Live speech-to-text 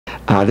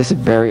This is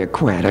very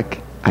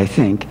aquatic, I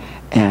think,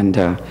 and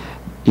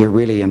you're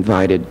really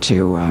invited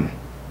to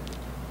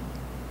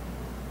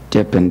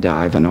dip and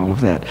dive and all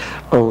of that.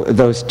 Oh,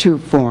 those two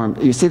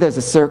forms, you see there's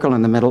a circle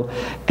in the middle,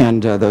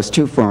 and those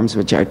two forms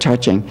which are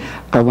touching.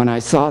 When I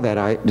saw that,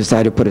 I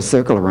decided to put a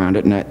circle around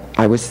it, and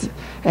I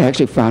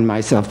actually found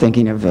myself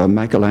thinking of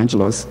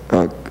Michelangelo's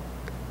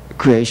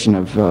creation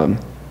of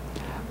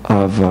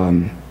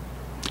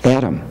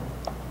Adam.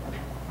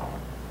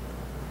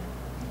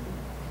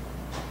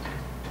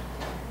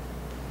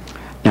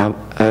 Now,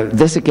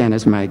 this again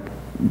is my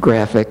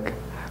graphic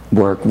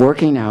work,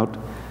 working out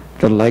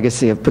the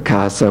legacy of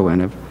Picasso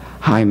and of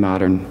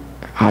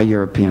high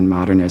European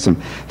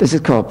modernism. This is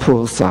called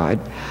Poolside.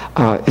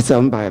 It's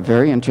owned by a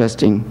very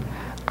interesting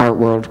art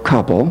world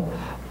couple,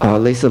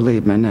 Lisa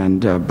Liebman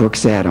and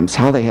Brooks Adams.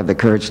 How they have the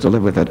courage to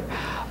live with it,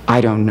 I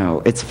don't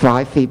know. It's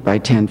 5 feet by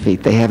 10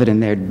 feet. They have it in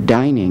their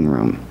dining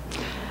room.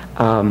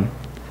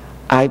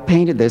 I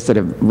painted this at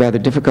a rather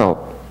difficult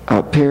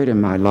period in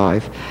my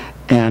life,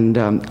 and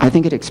I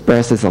think it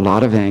expresses a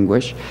lot of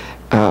anguish.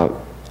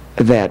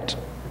 That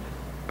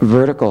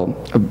vertical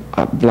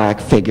black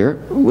figure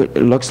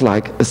looks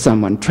like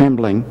someone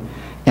trembling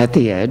at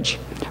the edge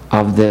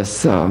of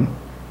this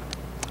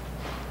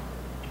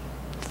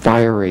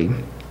fiery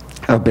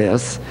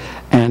abyss,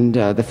 and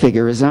the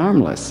figure is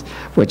armless,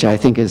 which I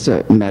think is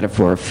a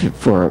metaphor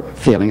for a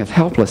feeling of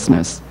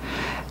helplessness.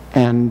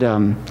 And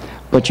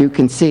but you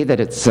can see that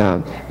it's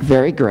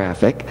very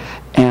graphic,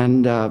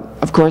 and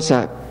of course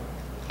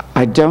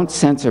I don't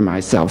censor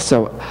myself,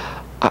 so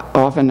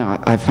often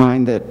I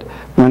find that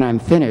when I'm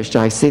finished,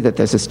 I see that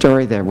there's a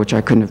story there which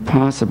I couldn't have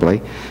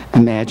possibly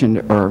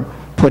imagined or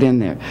put in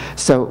there.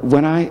 So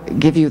when I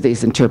give you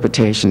these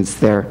interpretations,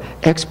 they're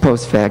ex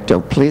post facto.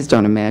 Please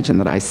don't imagine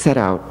that I set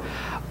out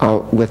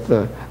with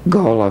the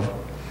goal of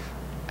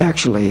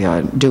actually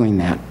doing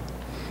that.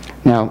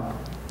 Now,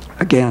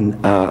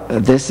 again,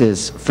 this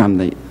is from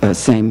the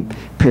same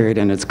period,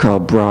 and it's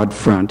called Broad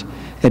Front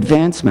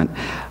Advancement.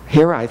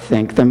 Here I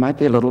think there might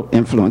be a little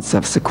influence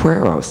of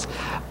Siqueiros,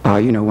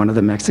 you know, one of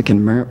the Mexican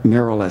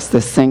muralists,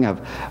 this thing of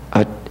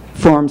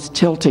forms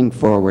tilting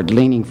forward,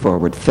 leaning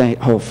forward,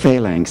 whole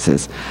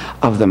phalanxes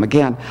of them.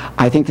 Again,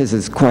 I think this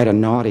is quite a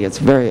naughty, it's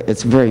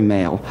very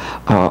male,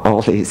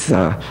 all these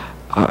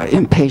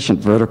impatient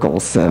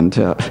verticals, and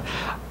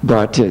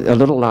but a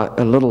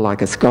little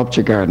like a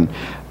sculpture garden.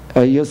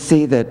 You'll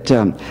see that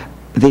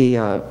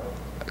the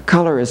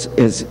color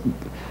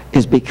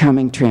is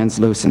becoming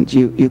translucent.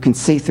 You can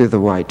see through the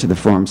white to the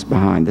forms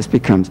behind. This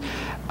becomes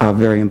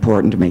very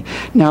important to me.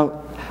 Now,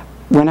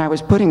 when I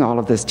was putting all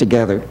of this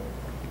together,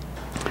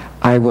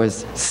 I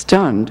was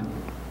stunned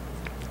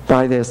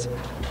by this.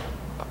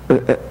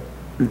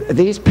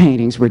 These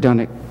paintings were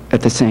done at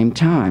the same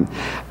time.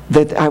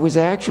 That I was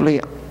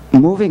actually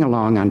moving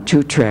along on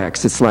 2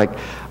 tracks. It's like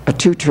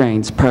 2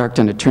 trains parked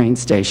in a train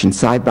station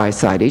side by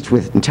side, each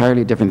with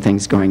entirely different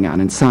things going on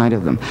inside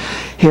of them.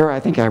 Here I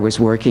think I was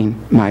working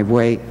my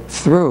way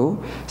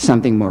through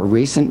something more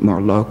recent,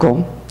 more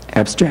local,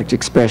 abstract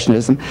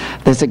expressionism.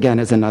 This again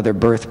is another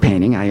birth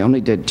painting. I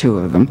only did 2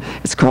 of them.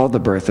 It's called The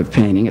Birth of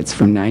Painting. It's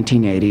from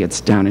 1980.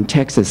 It's down in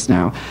Texas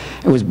now.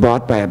 It was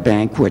bought by a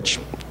bank which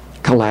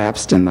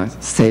collapsed in the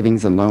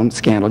savings and loan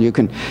scandal.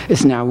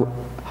 It's now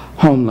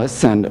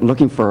homeless and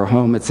looking for a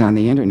home. It's on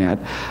the internet.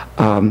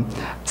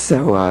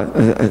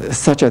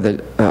 Such are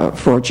the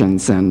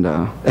fortunes and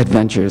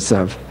adventures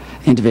of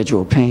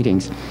individual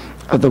paintings.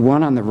 The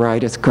one on the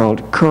right is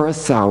called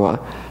Kurosawa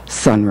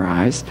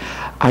Sunrise.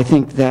 I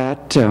think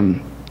that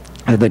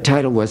the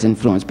title was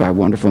influenced by a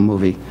wonderful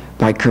movie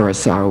by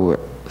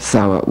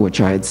Kurosawa, which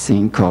I had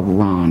seen, called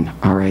Ran,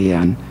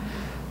 R-A-N.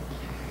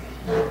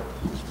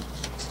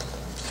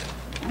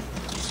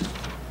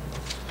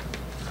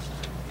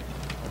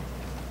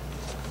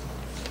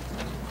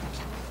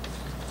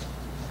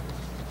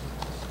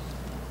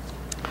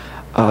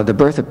 The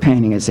Birth of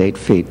Painting is 8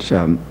 feet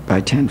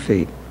by 10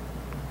 feet.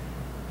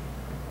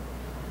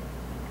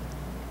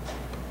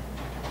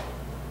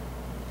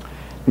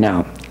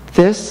 Now,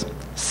 this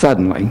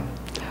suddenly,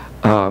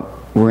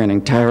 we're in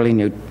entirely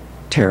new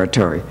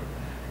territory.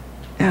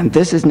 And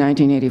this is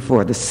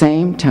 1984, the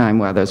same time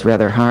while those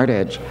rather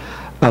hard-edged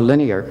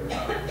linear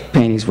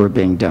paintings were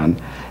being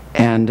done.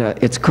 And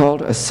it's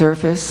called A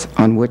Surface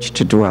on Which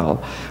to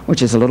Dwell,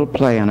 which is a little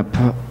play on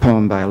a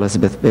poem by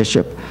Elizabeth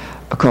Bishop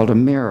called A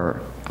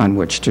Mirror on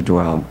Which to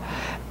Dwell.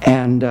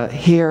 And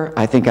here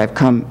I think I've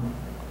come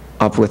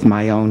up with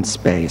my own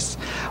space,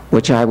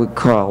 which I would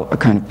call a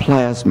kind of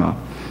plasma.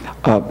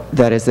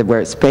 That is,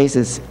 where space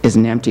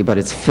isn't empty, but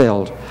it's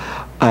filled,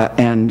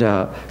 and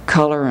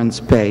color and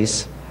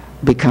space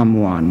become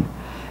one.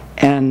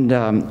 And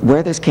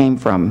where this came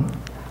from,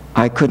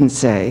 I couldn't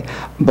say,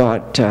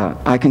 but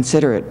I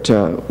consider it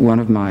one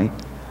of my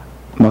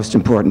most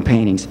important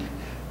paintings.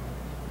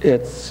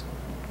 It's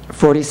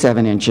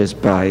 47 inches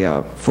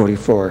by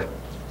 44.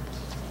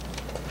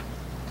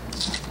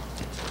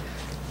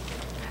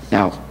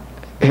 Now,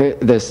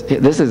 this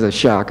is a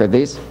shocker.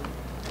 These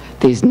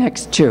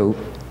next 2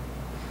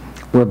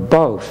 were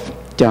both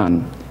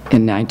done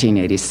in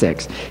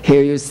 1986.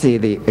 Here you see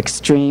the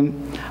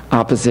extreme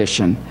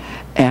opposition,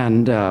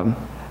 and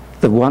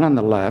the one on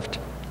the left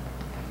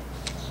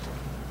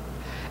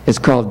is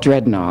called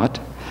Dreadnought.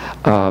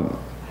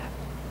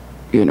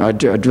 You know,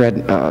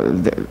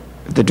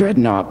 the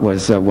Dreadnought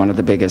was one of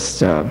the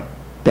biggest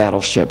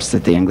battleships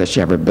that the English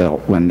ever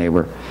built when they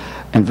were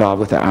involved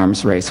with the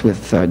arms race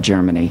with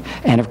Germany.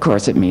 And of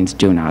course it means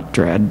do not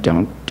dread,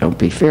 don't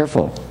be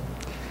fearful.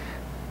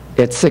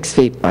 It's 6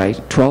 feet by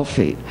 12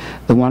 feet.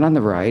 The one on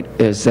the right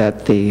is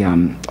at the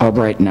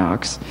Albright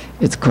Knox.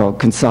 It's called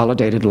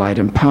Consolidated Light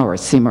and Power.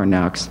 Seymour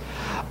Knox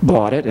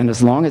bought it, and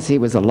as long as he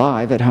was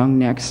alive, it hung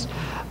next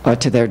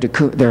to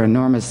their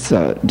enormous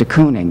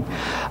de-Kooning.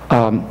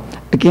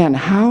 Again,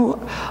 how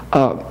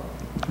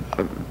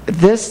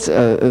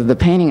the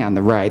painting on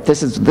the right,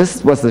 this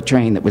was the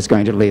train that was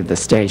going to leave the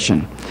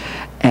station,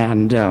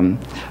 and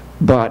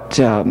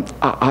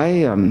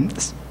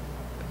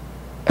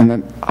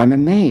I'm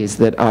amazed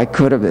that I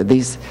could have,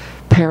 these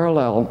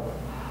parallel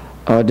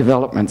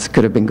developments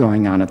could have been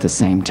going on at the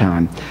same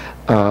time.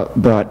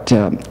 But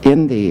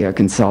in the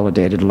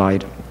Consolidated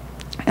Light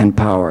and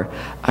Power,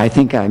 I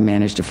think I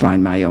managed to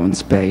find my own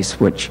space,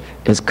 which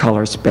is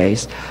color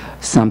space,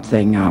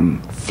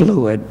 something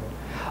fluid,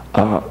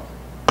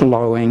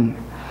 glowing.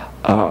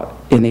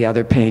 In the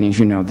other paintings,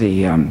 you know,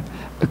 the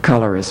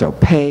color is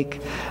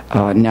opaque.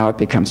 Now it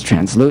becomes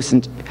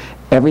translucent.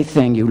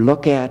 Everything you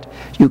look at,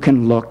 you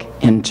can look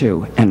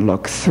into and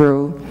look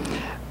through.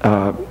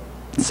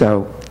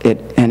 So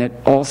it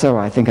also,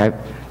 I think I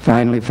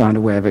finally found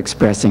a way of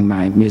expressing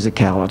my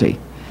musicality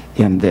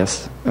in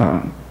this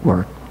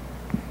work.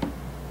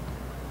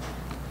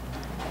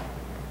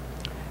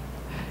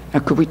 Now,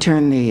 could we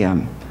turn the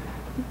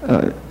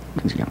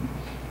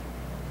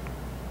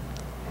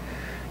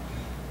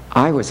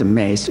I was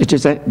amazed.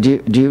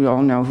 Do you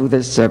all know who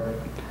this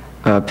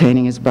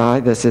painting is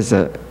by? This is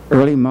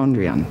early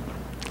Mondrian,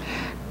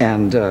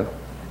 and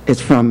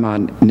it's from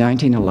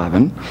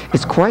 1911.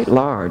 It's quite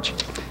large.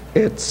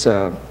 It's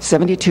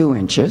 72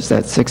 inches,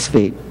 that's 6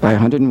 feet by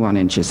 101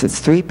 inches. It's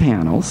 3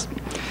 panels,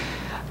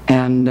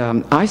 and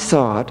I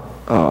saw it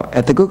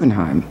at the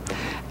Guggenheim,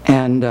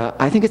 and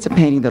I think it's a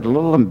painting that a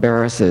little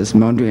embarrasses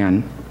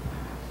Mondrian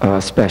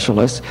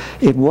specialists.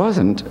 It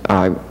wasn't,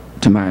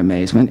 to my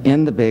amazement,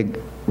 in the big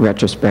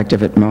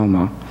retrospective at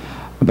MoMA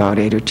about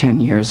 8 or 10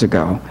 years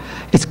ago.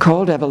 It's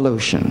called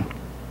Evolution,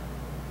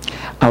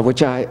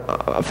 which I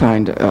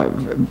find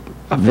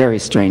a very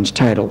strange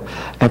title.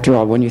 After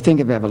all, when you think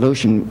of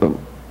evolution,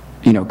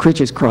 you know,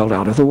 creatures crawled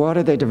out of the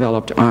water, they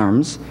developed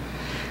arms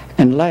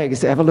and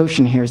legs.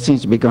 Evolution here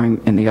seems to be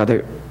going in the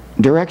other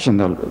direction.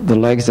 The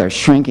legs are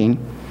shrinking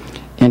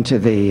into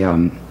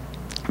the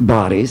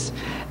bodies,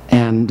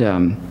 and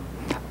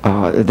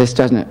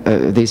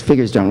these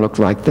figures don't look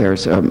like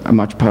there's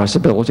much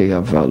possibility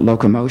of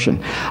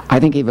locomotion. I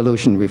think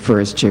evolution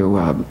refers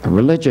to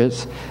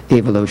religious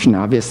evolution.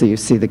 Obviously, you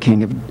see the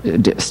King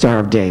of Star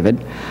of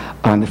David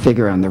on the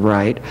figure on the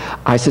right.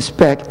 I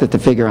suspect that the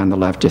figure on the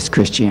left is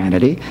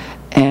Christianity,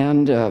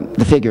 and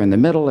the figure in the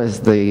middle is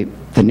the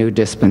new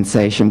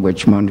dispensation,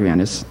 which Mondrian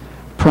is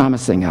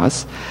promising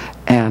us.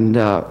 And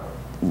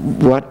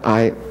what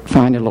I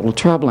find a little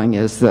troubling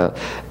is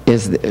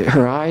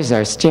her eyes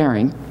are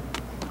staring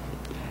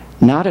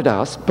not at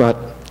us, but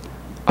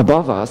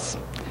above us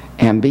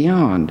and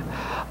beyond.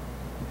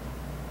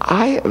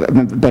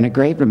 I've been a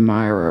great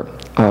admirer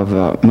of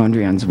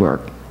Mondrian's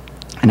work,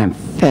 and I'm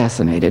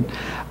fascinated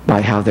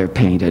by how they're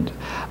painted.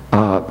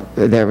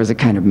 There was a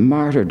kind of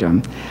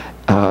martyrdom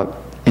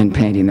in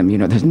painting them. You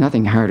know, there's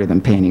nothing harder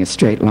than painting a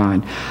straight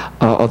line,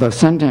 although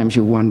sometimes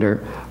you wonder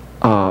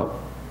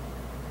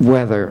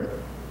whether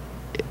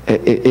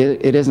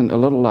it isn't a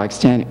little like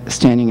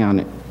standing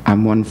on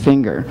one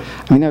finger.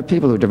 I mean, there are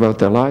people who devote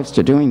their lives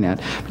to doing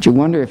that, but you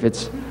wonder if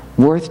it's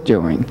worth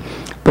doing.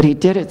 But he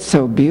did it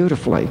so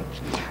beautifully.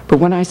 But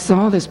when I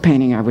saw this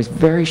painting, I was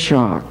very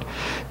shocked,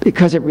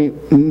 because it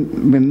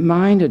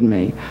reminded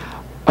me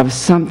of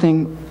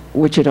something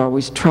which had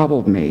always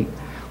troubled me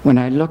when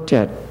I looked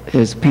at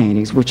his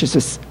paintings, which is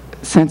a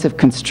sense of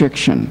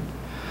constriction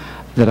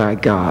that I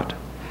got.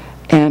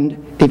 And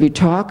if you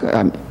talk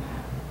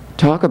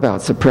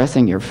about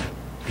suppressing your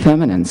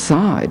feminine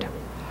side,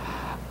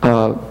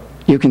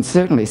 you can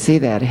certainly see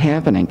that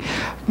happening.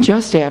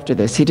 Just after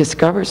this, he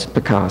discovers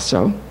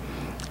Picasso,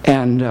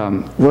 and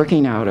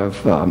working out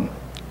of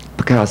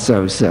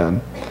Picasso's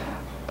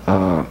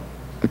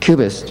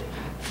Cubist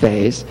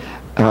phase,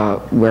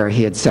 where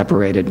he had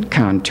separated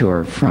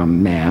contour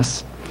from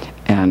mass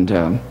and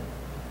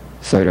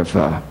sort of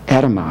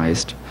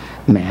atomized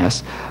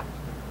mass,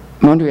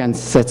 Mondrian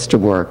sets to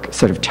work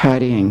sort of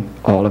tidying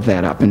all of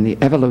that up, and the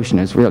evolution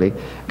is really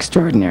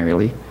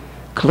extraordinarily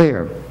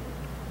clear.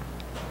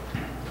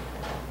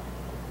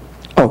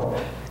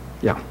 Oh,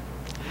 yeah.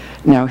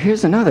 Now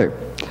here's another.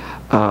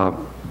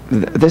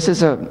 This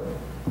is a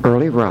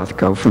early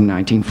Rothko from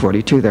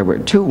 1942. There were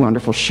 2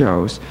 wonderful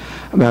shows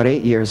about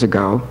 8 years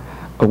ago,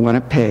 one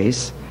at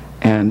Pace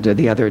and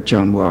the other at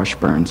Joan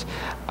Washburn's.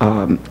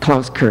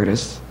 Klaus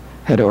Curtis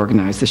had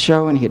organized the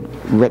show, and he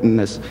had written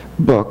this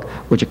book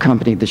which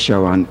accompanied the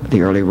show on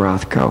the early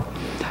Rothko.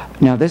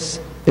 Now this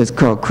is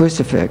called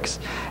Crucifix,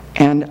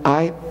 and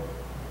I,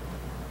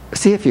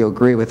 see if you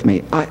agree with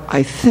me,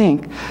 I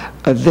think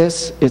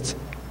this,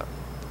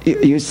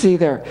 you see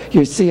there,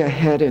 you see a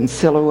head in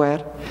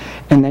silhouette,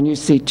 and then you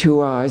see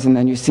two eyes, and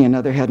then you see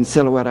another head in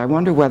silhouette. I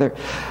wonder whether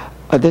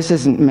this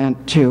isn't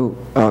meant to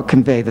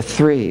convey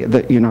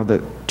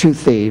the two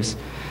thieves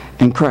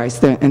in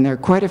Christ. And there are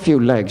quite a few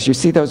legs. You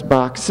see those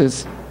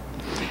boxes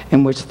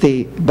in which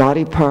the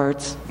body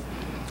parts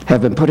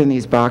have been put in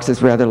these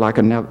boxes, rather like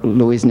a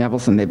Louise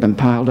Nevelson. They've been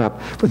piled up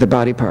with the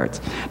body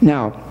parts.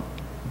 Now,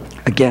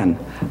 again,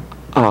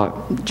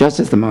 just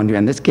as the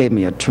Mondrian, this gave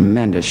me a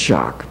tremendous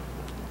shock,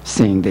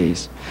 seeing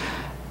these,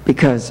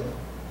 because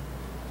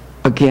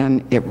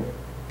again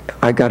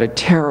I got a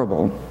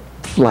terrible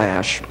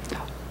flash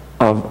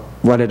of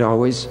what had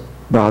always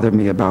bothered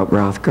me about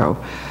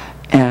Rothko,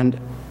 and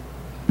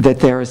that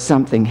there is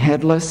something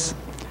headless,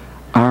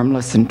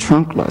 armless, and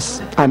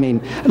trunkless, I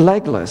mean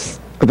legless,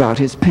 about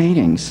his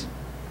paintings.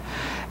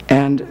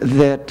 And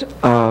that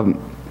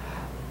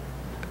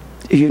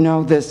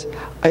this,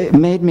 it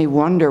made me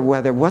wonder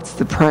what's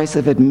the price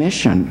of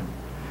admission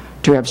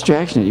to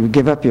abstraction? You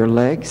give up your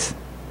legs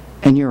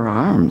and your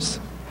arms.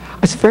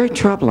 It's very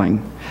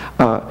troubling,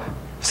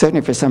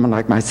 certainly for someone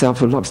like myself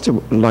who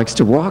likes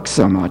to walk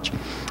so much.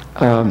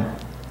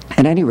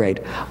 At any rate,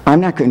 I'm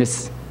not going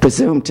to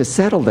presume to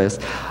settle this.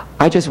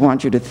 I just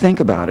want you to think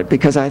about it,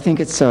 because I think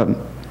it's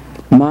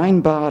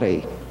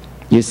mind-body,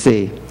 you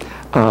see.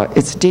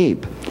 It's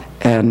deep,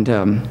 and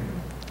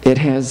it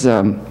has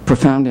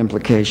profound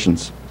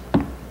implications.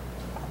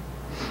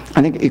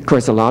 I think, of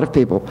course, a lot of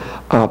people,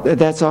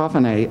 that's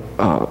often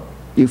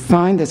you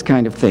find this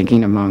kind of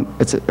thinking among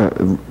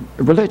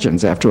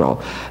religions, after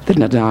all, the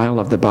denial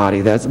of the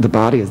body. The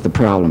body is the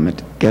problem.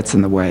 It gets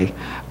in the way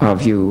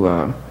of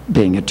you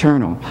being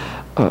eternal.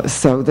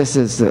 So this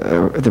is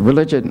the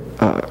religion,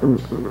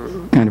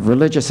 kind of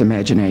religious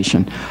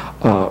imagination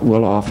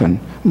will often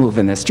move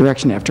in this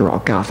direction. After all,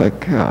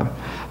 Gothic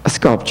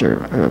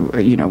sculpture,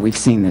 we've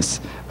seen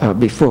this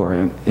before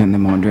in the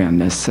Mondrian,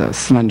 this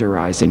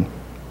slenderizing.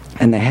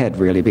 And the head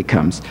really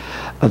becomes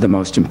the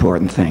most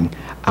important thing,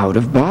 out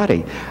of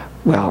body.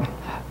 Well,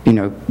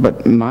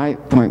 but my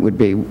point would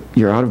be,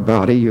 you're out of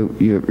body,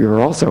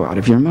 you're also out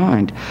of your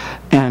mind.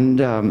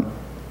 And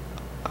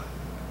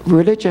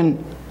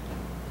religion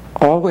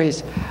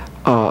always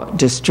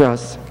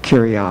distrusts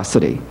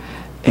curiosity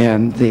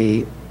and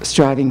the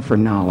striving for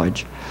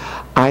knowledge.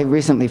 I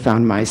recently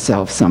found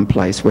myself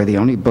someplace where the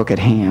only book at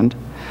hand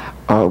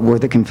were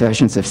the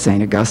Confessions of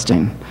St.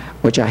 Augustine,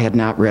 which I had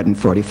not read in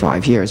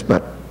 45 years,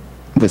 but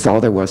was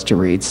all there was to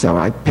read, so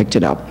I picked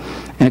it up.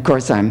 And of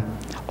course, I'm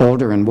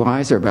older and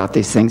wiser about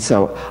these things,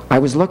 so I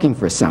was looking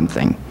for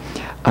something.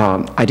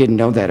 I didn't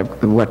know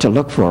what to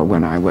look for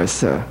when I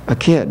was a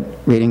kid,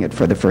 reading it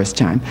for the first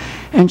time.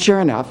 And sure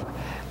enough,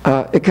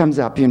 it comes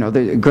up,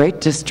 the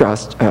great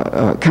distrust,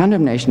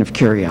 condemnation of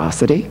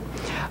curiosity,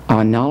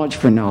 knowledge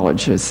for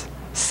knowledge's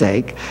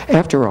sake.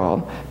 After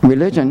all,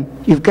 religion,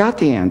 you've got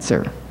the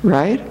answer,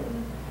 right?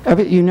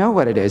 You know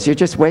what it is. You're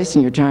just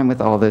wasting your time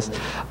with all this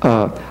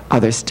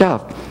other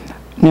stuff.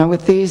 Now,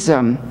 with these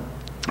a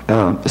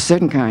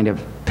certain kind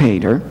of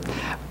painter,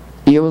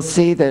 you will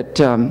see that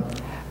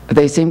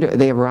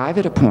they arrive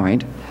at a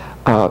point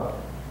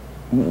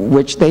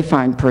which they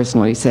find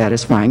personally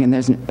satisfying, and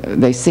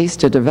they cease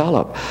to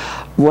develop.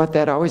 What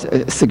that always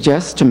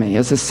suggests to me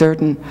is a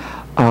certain,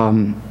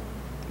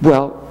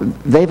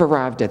 they've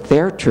arrived at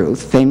their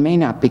truth. They may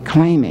not be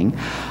claiming,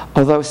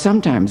 although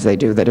sometimes they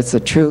do, that it's the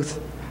truth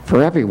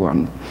for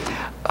everyone.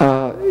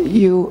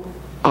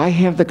 I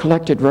have the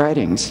collected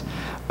writings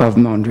of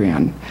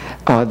Mondrian.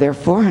 They're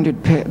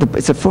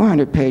it's a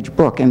 400-page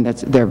book, and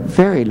they're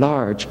very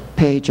large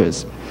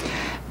pages.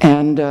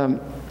 And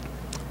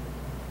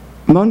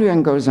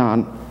Mondrian goes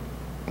on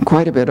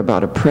quite a bit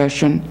about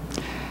oppression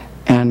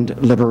and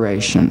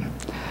liberation.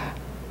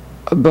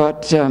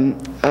 But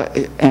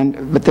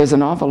there's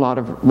an awful lot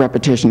of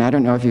repetition. I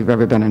don't know if you've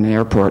ever been in an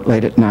airport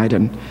late at night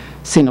and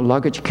seen a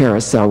luggage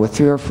carousel with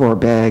 3 or 4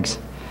 bags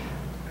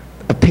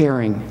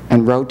appearing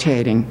and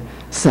rotating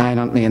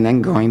silently and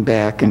then going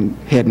back and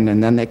hidden,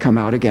 and then they come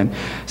out again.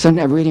 So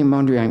now reading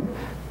Mondrian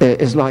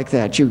is like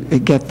that. You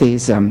get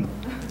these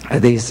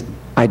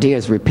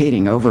ideas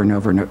repeating over and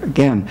over and over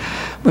again.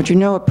 But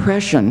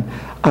oppression,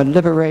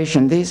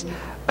 liberation,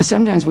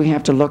 sometimes we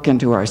have to look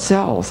into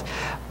ourselves.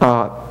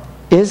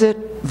 Is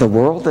it the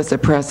world that's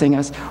oppressing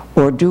us,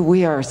 or do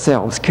we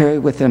ourselves carry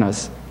within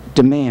us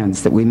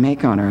demands that we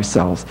make on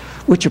ourselves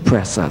which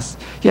oppress us?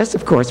 Yes,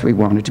 of course, we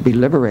wanted to be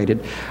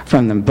liberated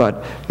from them,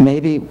 but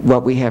maybe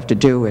what we have to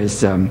do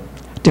is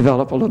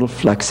develop a little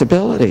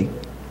flexibility,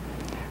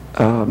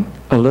 a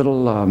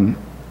little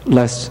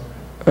less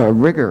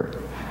rigor.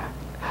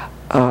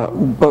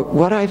 But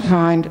what I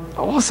find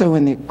also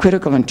in the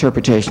critical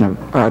interpretation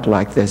of art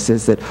like this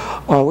is that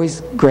always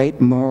great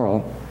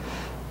moral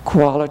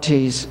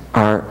qualities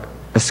are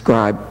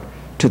ascribed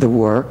to the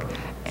work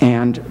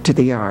and to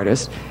the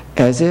artist,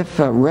 as if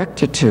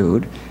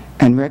rectitude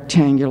and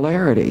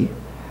rectangularity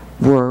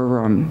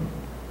were,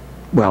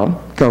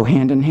 well, go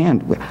hand in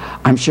hand.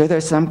 I'm sure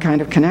there's some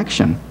kind of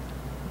connection.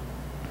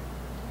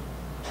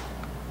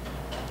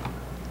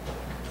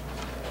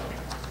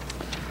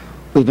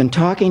 We've been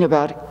talking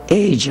about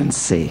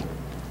agency,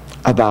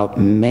 about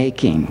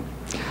making.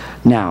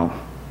 Now,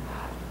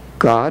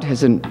 God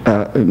has,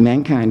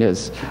 mankind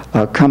has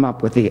come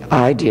up with the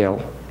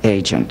ideal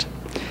agent.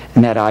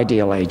 And that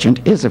ideal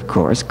agent is, of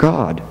course,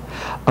 God,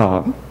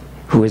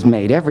 who has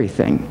made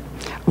everything.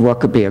 What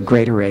could be a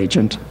greater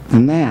agent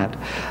than that?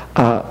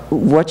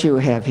 What you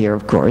have here,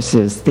 of course,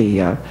 is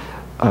the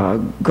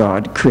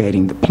God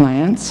creating the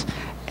plants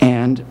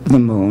and the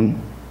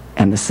moon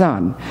and the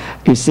sun.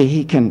 You see,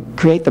 he can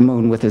create the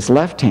moon with his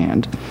left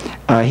hand.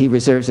 He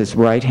reserves his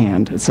right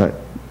hand. It's a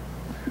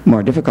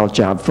more difficult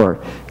job for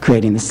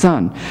creating the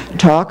sun.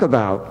 Talk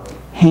about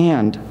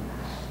hand-eye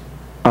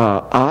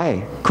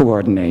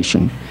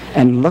coordination.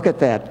 And look at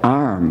that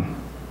arm.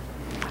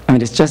 I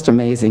mean, it's just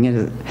amazing.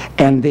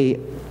 And the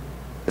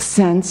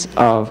sense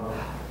of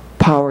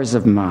powers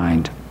of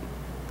mind,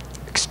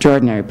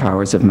 extraordinary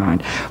powers of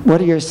mind.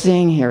 What you're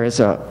seeing here is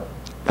a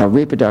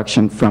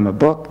reproduction from a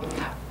book,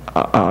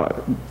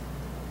 a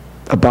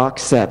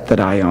box set that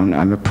I own.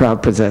 I'm a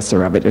proud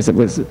possessor of it. It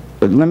was a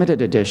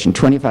limited edition,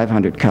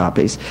 2,500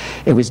 copies.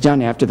 It was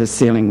done after the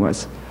ceiling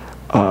was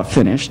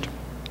finished.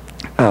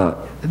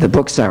 The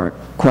books are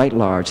quite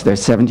large. They're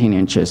 17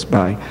 inches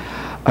by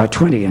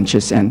 20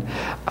 inches, and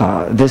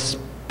this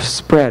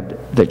spread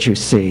that you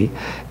see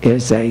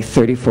is a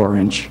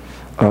 34-inch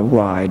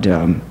wide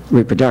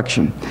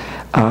reproduction.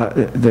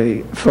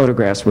 The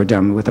photographs were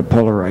done with a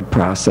Polaroid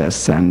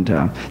process, and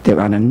they're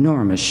on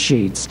enormous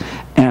sheets,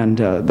 and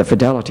the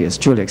fidelity is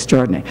truly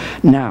extraordinary.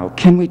 Now,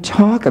 can we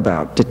talk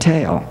about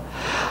detail?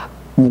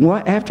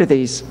 After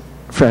these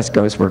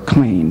frescoes were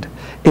cleaned,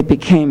 it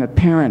became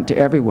apparent to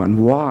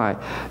everyone why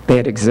they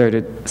had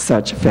exerted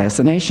such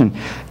fascination.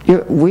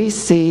 We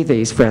see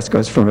these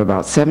frescoes from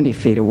about 70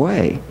 feet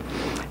away,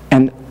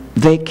 and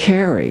they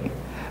carry,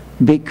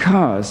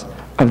 because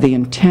of the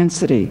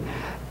intensity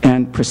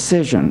and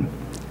precision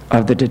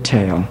of the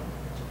detail.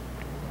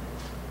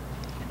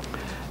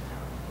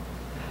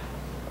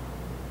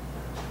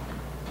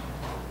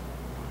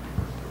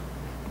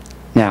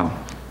 Now,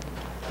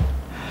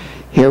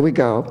 here we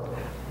go.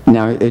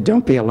 Now,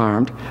 don't be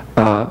alarmed.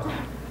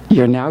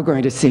 You're now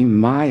going to see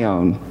my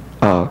own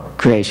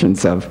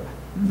creations of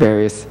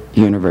various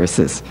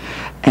universes.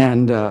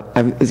 And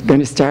I was going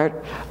to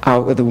start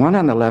out with the one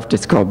on the left.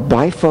 It's called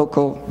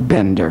Bifocal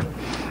Bender.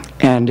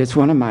 And it's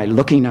one of my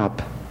looking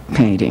up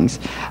paintings.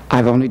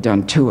 I've only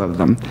done 2 of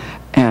them.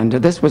 And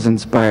this was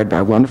inspired by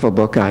a wonderful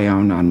book I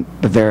own on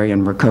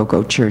Bavarian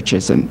Rococo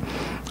churches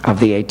of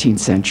the 18th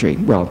century.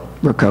 Well,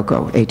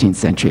 Rococo, 18th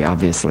century,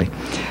 obviously.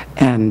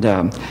 And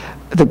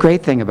the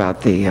great thing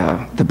about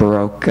the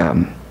Baroque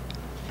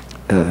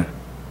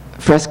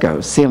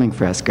frescoes, ceiling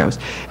frescoes,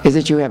 is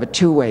that you have a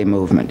two-way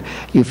movement.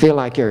 You feel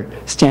like you're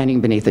standing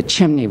beneath a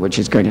chimney which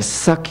is going to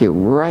suck you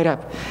right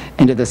up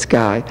into the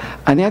sky.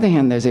 On the other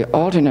hand, there's the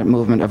alternate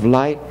movement of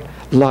light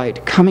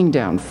coming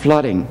down,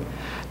 flooding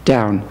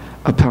down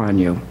upon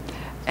you.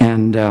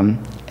 And at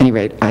any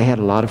rate, I had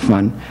a lot of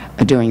fun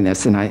doing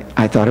this, and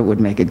I thought it would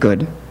make a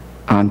good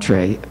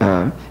entree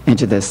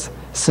into this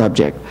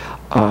subject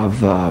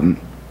of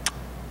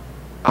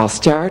I'll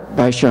start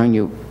by showing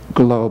you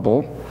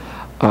global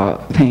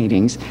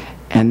paintings,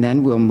 and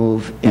then we'll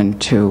move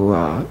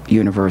into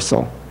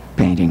universal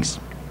paintings.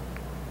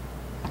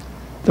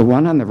 The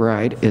one on the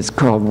right is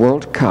called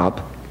World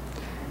Cup,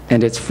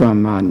 and it's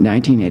from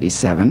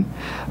 1987.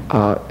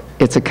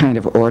 It's a kind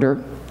of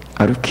order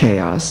out of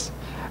chaos.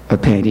 A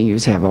painting, you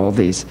have all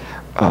these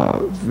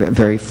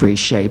very free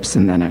shapes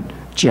and then a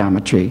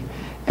geometry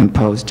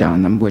imposed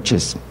on them, which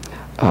is,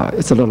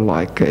 it's a little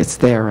like it's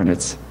there and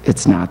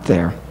it's not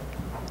there.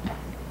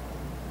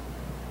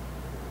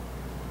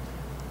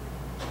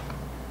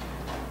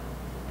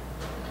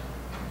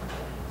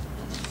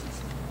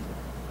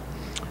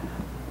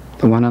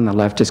 The one on the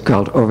left is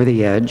called Over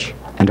the Edge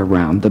and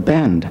Around the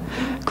Bend.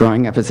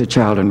 Growing up as a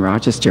child in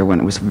Rochester,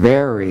 when it was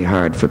very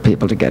hard for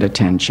people to get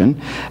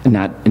attention, and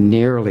not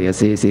nearly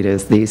as easy as it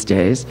is these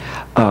days,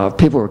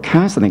 people were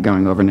constantly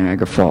going over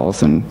Niagara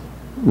Falls and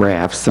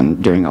rafts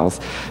and doing all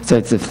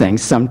sorts of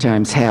things,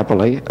 sometimes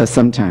happily,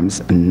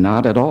 sometimes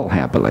not at all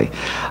happily.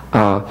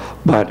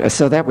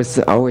 So that was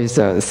always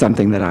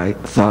something that I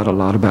thought a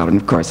lot about, and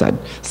of course I'd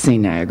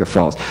seen Niagara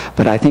Falls.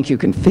 But I think you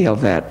can feel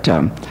that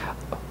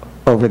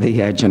over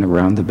the edge and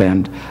around the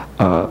bend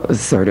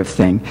sort of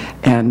thing.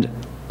 And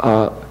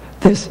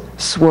this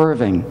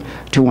swerving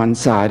to one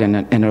side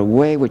in a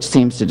way which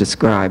seems to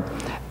describe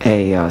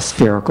a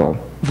spherical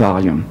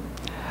volume.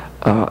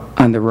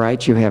 On the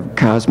right you have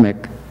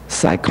cosmic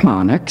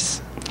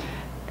cyclonics,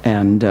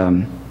 and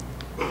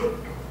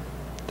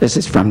this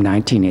is from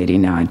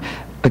 1989.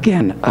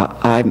 Again,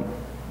 I'm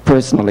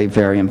personally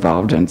very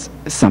involved in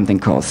something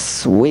called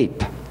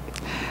sweep,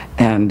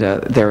 and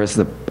there is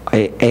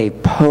a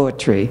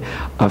poetry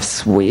of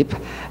sweep,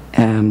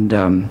 and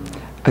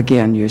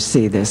again, you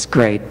see this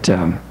great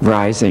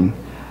rising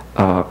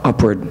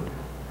upward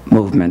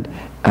movement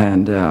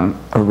and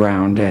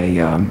around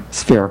a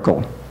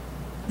spherical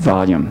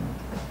volume.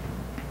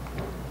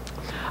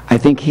 I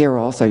think here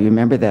also, you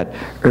remember that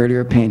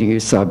earlier painting you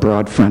saw,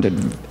 broad-fronted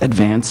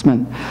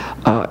advancement?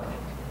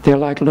 They're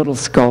like little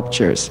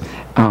sculptures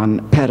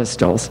on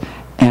pedestals.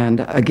 And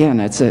again,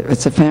 it's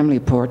a family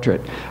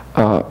portrait,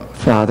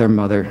 father,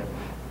 mother,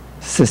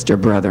 sister,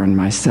 brother, and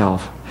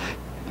myself.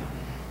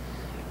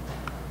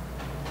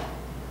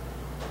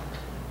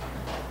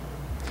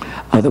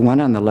 The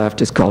one on the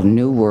left is called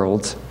New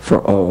Worlds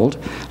for Old.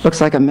 Looks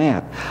like a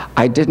map.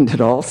 I didn't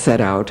at all set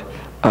out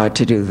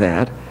to do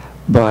that,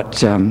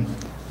 but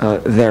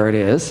there it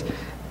is.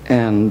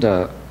 And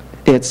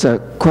it's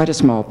quite a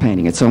small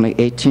painting. It's only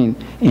 18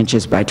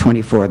 inches by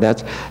 24.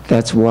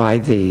 That's why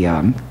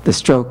the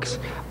strokes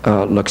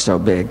look so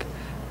big.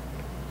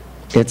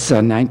 It's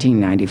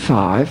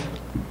 1995.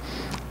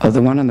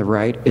 The one on the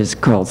right is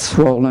called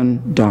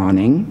Swollen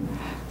Dawning,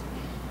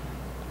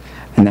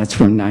 and that's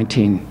from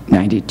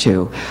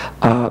 1992.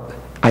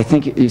 I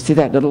think you see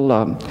that little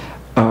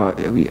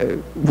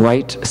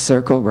white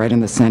circle right in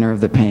the center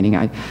of the painting.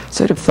 I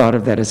sort of thought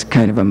of that as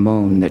kind of a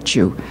moon that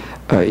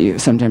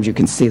sometimes you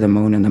can see the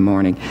moon in the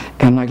morning,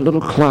 and like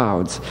little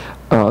clouds,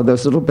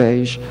 those little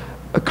beige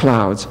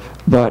clouds,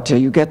 but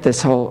you get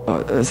this whole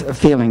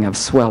feeling of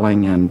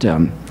swelling and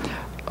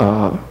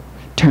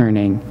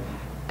turning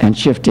and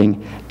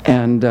shifting,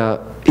 and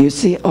you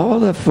see all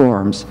the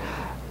forms.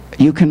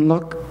 You can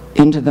look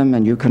into them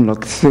and you can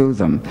look through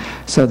them,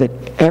 so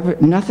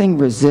that nothing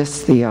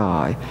resists the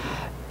eye,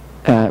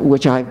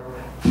 which I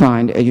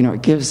find,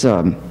 it gives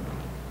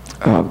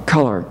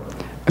color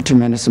a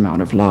tremendous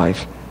amount of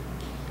life.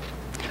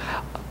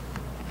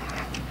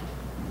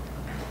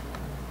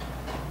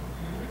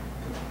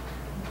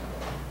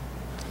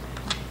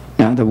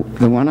 Now,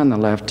 the one on the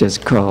left is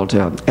called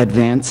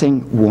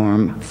Advancing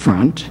Warm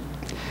Front.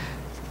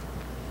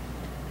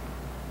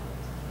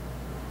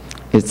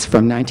 It's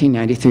from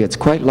 1993. It's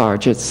quite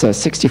large. It's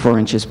 64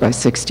 inches by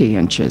 60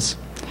 inches.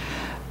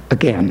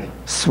 Again,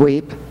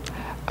 sweep,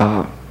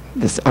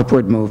 this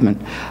upward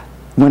movement.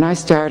 When I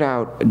start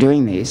out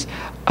doing these,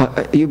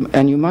 you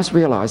must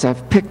realize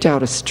I've picked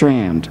out a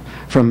strand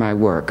from my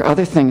work.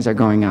 Other things are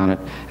going on at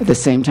the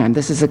same time.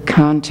 This is a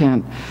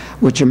content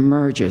which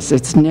emerges.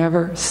 It's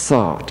never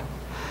sought.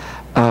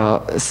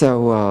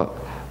 So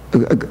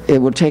it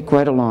will take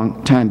quite a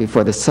long time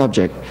before the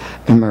subject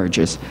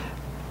emerges.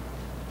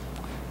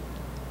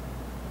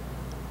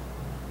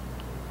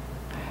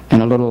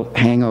 And a little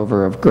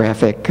hangover of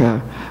graphic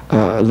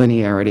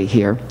linearity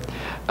here.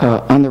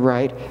 On the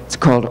right, it's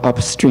called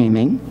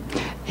upstreaming.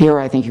 Here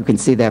I think you can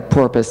see that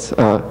porpoise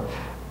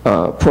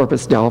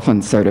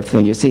dolphin sort of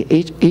thing. You see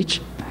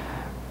each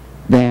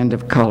band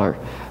of color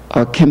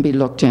can be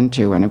looked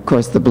into, and of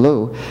course the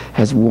blue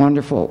has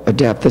wonderful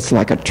depth. It's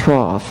like a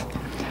trough.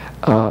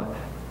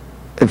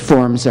 The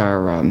forms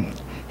are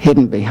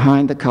hidden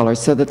behind the color,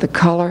 so that the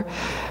color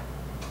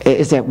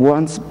is at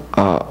once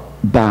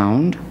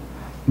bound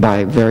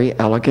by very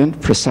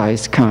elegant,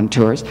 precise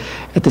contours,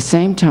 at the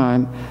same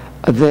time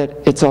that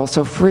it's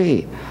also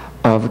free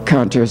of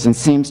contours and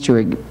seems to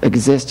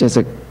exist as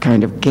a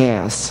kind of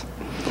gas.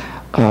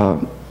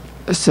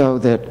 So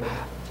that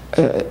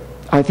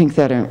I think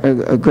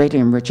that greatly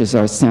enriches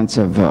our sense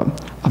of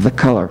the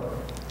color.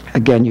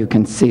 Again, you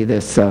can see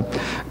this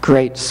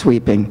great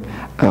sweeping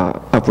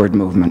upward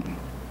movement.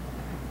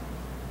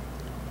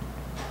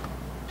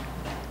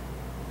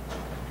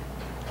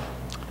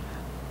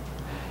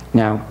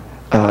 Now,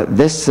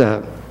 this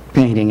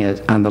painting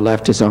on the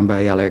left is owned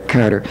by Elliott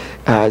Carter.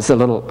 It's a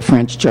little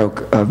French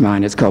joke of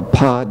mine. It's called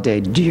Pas de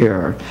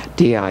Deux,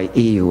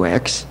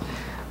 D-I-E-U-X.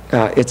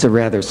 It's a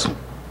rather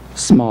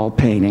small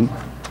painting.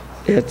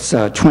 It's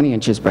 20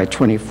 inches by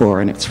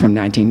 24, and it's from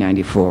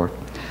 1994.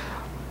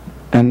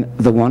 And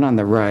the one on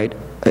the right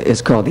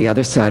is called The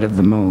Other Side of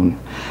the Moon,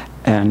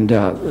 and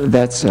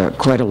that's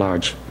quite a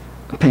large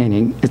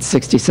painting. It's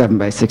 67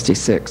 by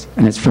 66,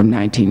 and it's from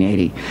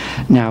 1980.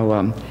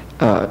 Now,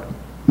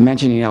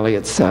 mentioning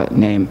Elliott's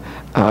name,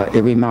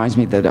 it reminds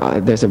me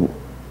that there's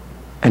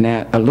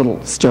a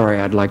little story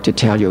I'd like to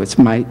tell you. It's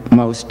my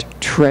most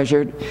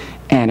treasured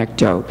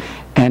anecdote,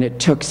 and it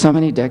took so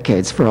many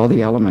decades for all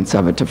the elements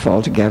of it to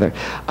fall together.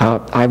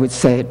 I would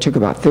say it took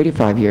about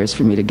 35 years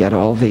for me to get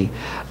all the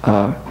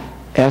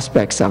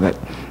aspects of it.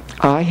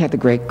 I had the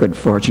great good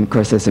fortune, of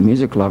course, as a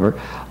music lover,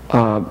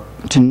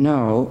 to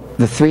know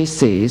the 3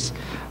 C's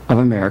of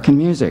American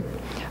music: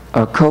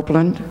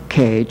 Copeland,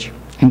 Cage,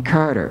 and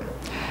Carter.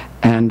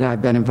 And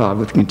I've been involved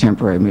with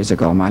contemporary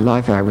music all my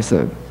life. I was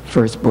the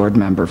first board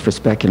member for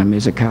Specula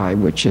Musicae,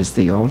 which is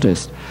the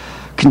oldest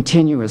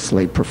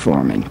continuously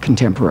performing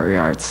contemporary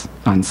arts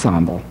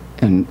ensemble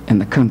in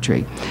the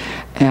country.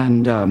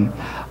 And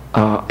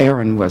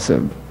Aaron was a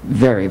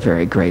very,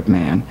 very great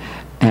man,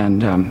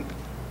 and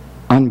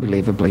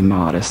unbelievably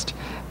modest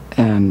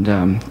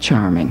and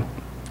charming.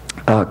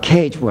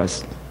 Cage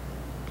was,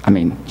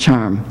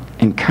 charm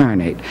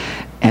incarnate.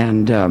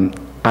 And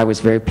I was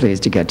very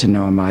pleased to get to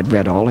know him. I'd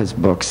read all his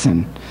books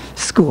in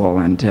school,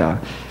 and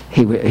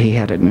he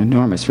had an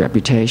enormous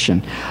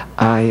reputation.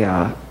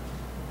 I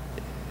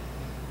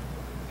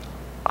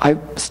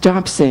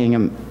stopped seeing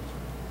him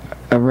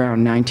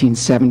around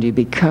 1970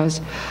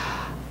 because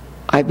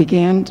I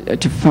began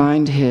to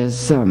find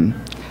his,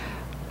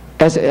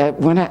 as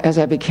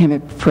I became a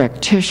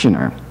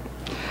practitioner,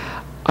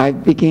 I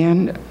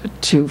began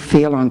to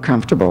feel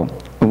uncomfortable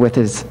with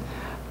his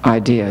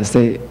ideas.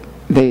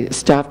 They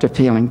stopped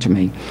appealing to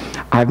me.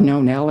 I've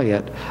known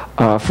Eliot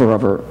for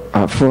over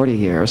 40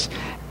 years,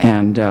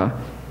 and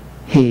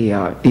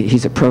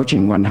he's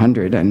approaching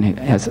 100 and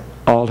has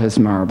all his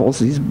marbles.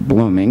 He's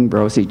blooming,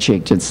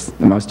 rosy-cheeked. It's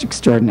the most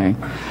extraordinary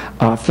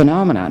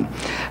phenomenon.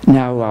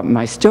 Now,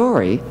 my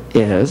story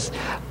is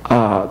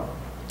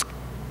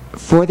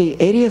for the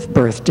 80th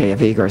birthday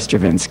of Igor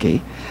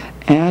Stravinsky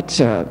at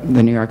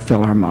the New York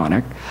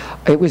Philharmonic,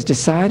 it was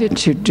decided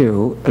to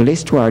do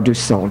L'Histoire du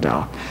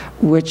Soldat,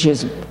 which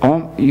is,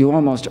 you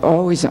almost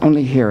always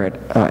only hear it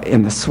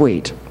in the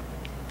suite.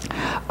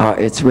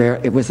 It's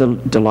rare. It was a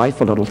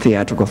delightful little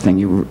theatrical thing.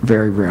 You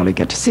very rarely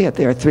get to see it.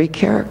 There are three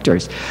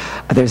characters.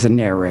 There's a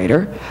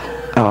narrator,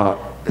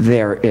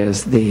 there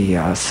is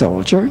the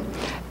soldier,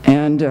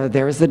 and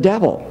there is the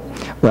devil.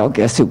 Well,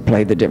 guess who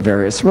played the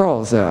various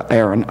roles?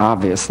 Aaron,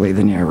 obviously,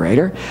 the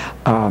narrator.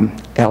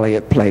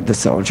 Eliot played the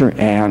soldier,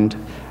 and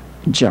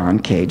John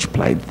Cage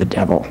played the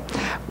devil.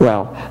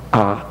 Well,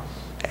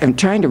 I'm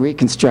trying to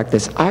reconstruct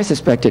this. I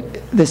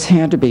suspected this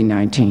had to be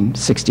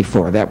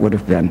 1964. That would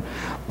have been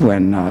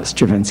when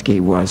Stravinsky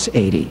was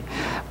 80.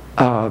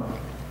 I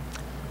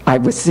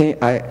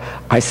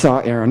saw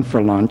Aaron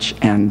for lunch,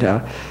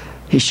 and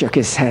he shook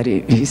his head.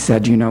 He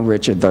said, "You know,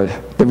 Richard, the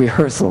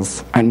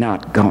rehearsals are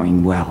not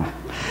going well."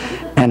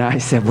 And I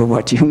said, "Well,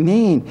 what do you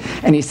mean?"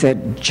 And he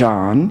said,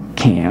 "John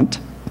can't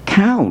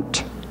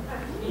count."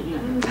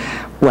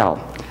 Well,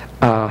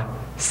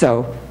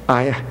 so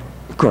I,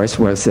 of course,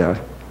 was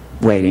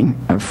waiting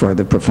for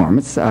the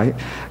performance. I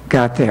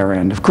got there,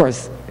 and of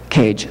course,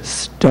 Cage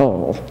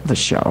stole the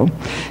show.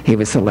 He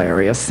was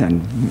hilarious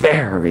and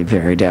very,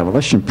 very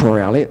devilish, and poor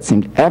Eliot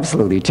seemed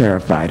absolutely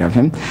terrified of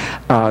him.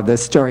 The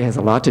story has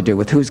a lot to do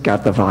with who's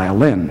got the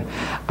violin,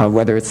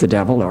 whether it's the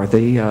devil or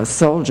the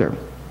soldier.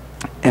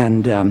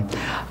 And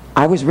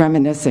I was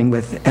reminiscing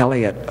with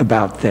Eliot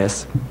about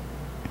this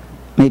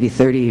maybe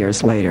 30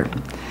 years later.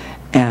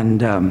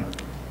 And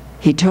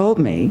he told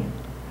me,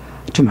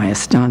 to my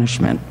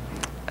astonishment,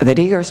 that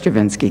Igor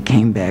Stravinsky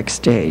came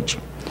backstage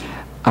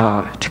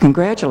to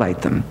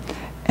congratulate them.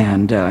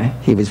 And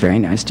he was very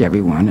nice to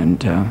everyone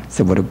and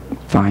said what a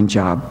fine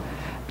job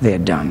they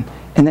had done.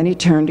 And then he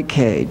turned to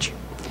Cage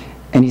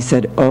and he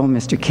said, "Oh,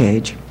 Mr.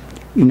 Cage,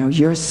 you know,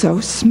 you're so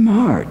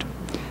smart.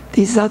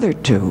 These other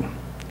two,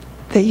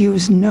 they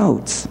use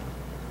notes.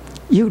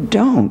 You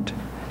don't.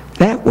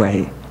 That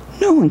way,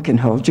 no one can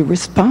hold you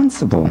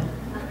responsible."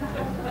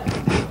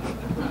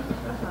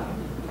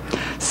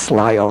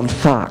 Sly old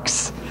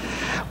fox.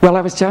 Well,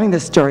 I was telling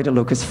this story to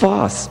Lucas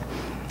Foss,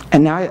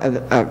 and now,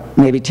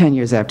 maybe 10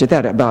 years after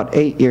that, about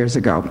 8 years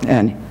ago,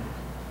 and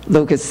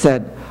Lucas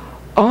said,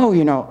 "Oh,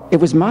 you know, it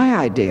was my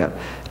idea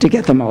to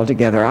get them all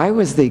together. I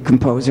was the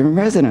composer in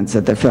residence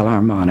at the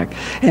Philharmonic."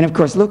 And of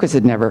course, Lucas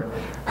had never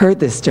heard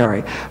this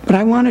story, but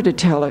I wanted to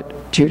tell it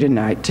to you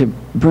tonight to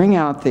bring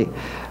out the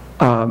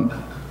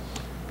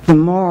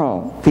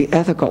moral, the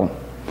ethical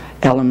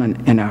element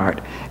in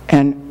art,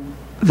 and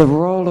the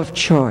role of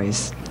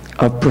choice,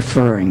 of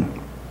preferring.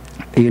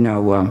 You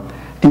know,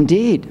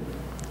 indeed,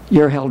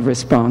 you're held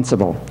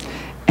responsible,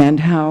 and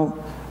how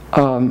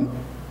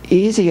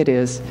easy it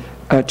is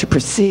to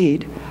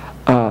proceed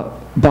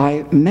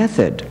by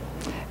method,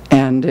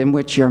 and in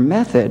which your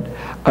method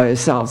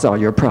solves all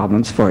your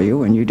problems for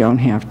you, and you don't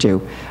have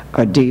to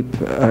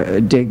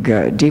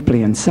dig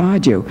deeply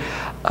inside you.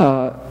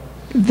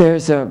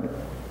 There's a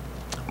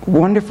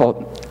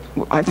wonderful,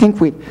 I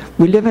think we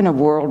live in a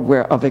world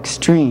of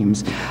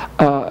extremes.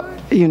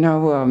 You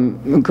know,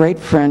 a great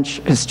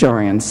French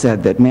historian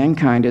said that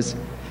mankind is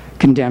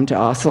condemned to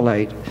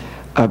oscillate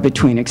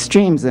between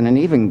extremes, and an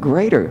even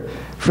greater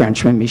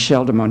Frenchman,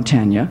 Michel de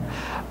Montaigne,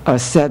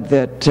 said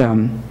that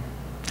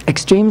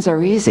extremes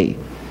are easy.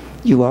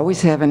 You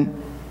always have an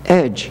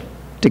edge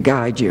to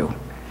guide you.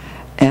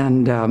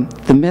 And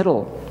the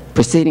middle,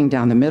 proceeding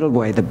down the middle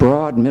way, the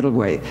broad middle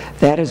way,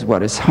 that is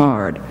what is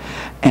hard.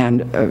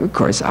 And of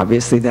course,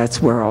 obviously,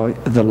 that's where all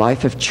the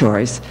life of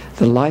choice,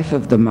 the life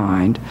of the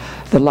mind,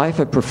 the life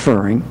of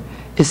preferring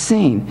is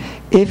seen.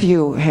 If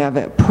you have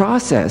a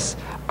process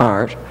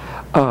art,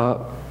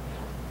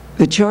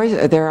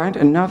 there aren't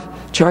enough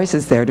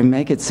choices there to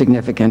make it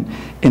significant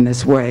in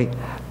this way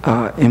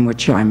in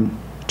which I'm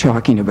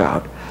talking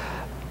about.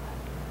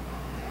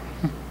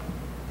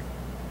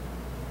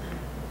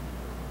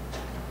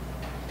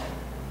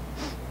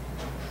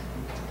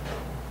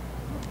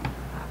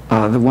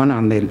 The one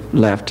on the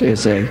left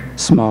is a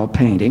small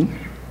painting.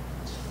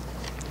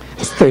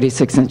 It's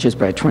 36 inches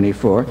by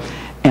 24.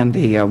 And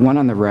the one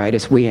on the right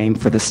is "We Aim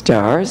for the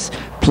Stars,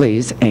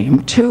 Please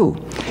Aim Too."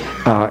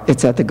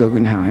 It's at the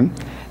Guggenheim.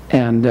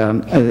 and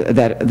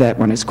that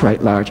one is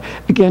quite large.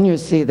 Again, you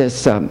see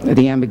this,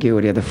 the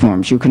ambiguity of the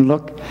forms. You can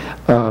look,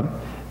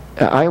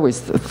 I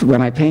always,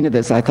 when I painted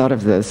this, I thought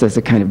of this as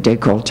a kind of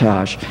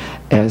décolletage,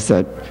 as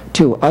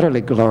two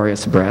utterly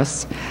glorious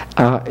breasts.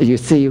 You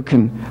see, you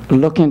can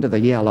look into the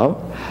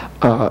yellow,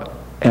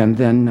 and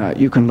then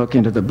you can look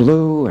into the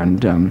blue,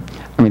 and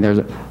I mean, there's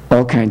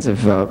all kinds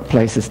of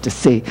places to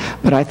see.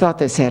 But I thought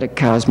this had a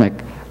cosmic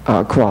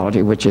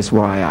quality, which is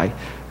why I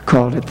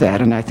called it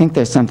that. And I think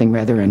there's something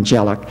rather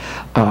angelic,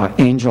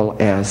 angel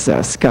as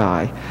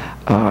sky,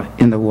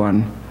 in the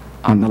one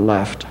on the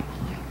left.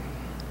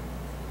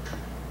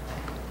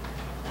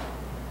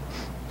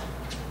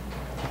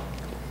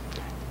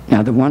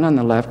 Now, the one on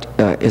the left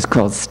is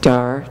called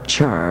Star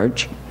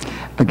Charge.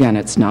 Again,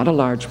 it's not a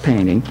large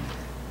painting.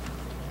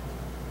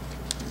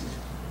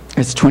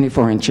 It's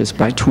 24 inches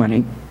by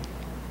 20.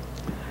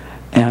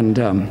 And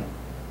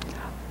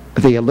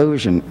the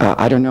illusion,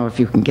 I don't know if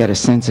you can get a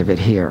sense of it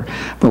here,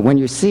 but when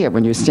you see it,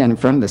 when you stand in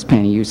front of this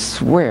painting, you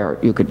swear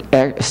you could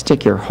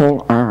stick your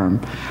whole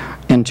arm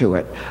into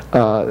it.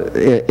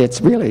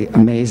 It's really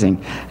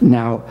amazing.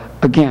 Now,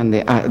 again,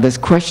 this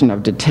question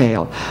of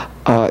detail,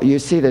 you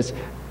see this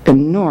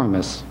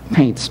enormous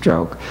paint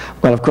stroke.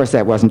 Well, of course,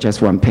 that wasn't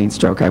just one paint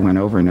stroke. I went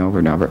over and over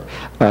and over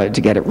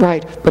to get it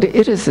right, but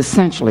it is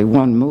essentially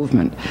one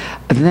movement.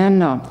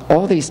 Then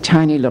all these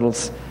tiny little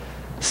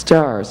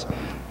stars,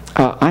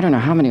 I don't know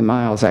how many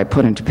miles I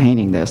put into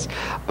painting this,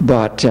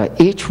 but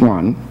each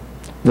one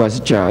was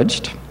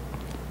judged,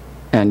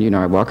 and, you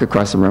know, I walk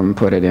across the room and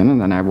put it in,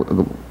 and then I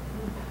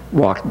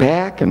walk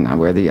back, and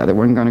where the other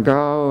one going to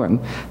go, and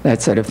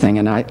that sort of thing.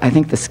 And I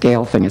think the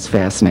scale thing is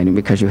fascinating,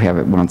 because you have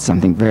at once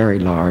something very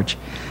large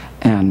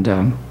and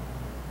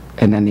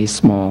then these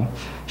small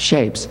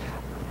shapes.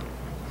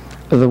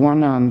 The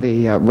one on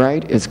the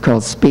right is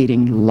called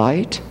Speeding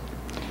Light.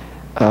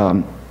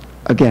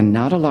 Again,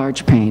 not a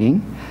large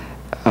painting.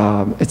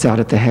 It's out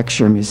at the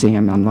Heckscher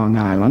Museum on Long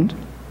Island.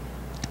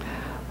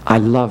 I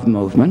love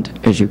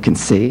movement, as you can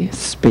see,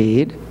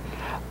 speed,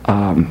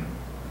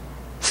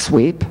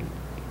 sweep.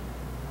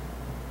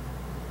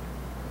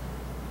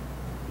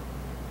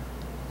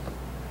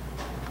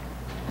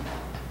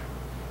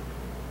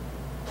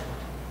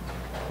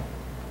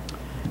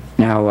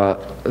 Now,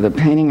 the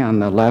painting on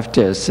the left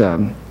is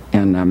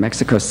in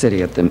Mexico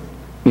City at the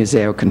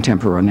Museo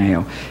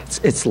Contemporaneo.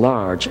 It's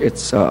large.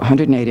 It's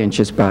 108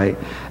 inches by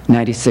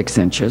 96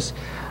 inches.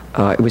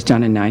 It was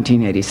done in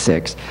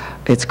 1986.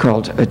 It's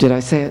called, did I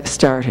say it?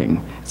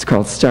 Starting. It's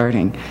called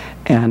Starting.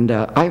 And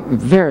I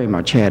very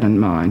much had in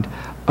mind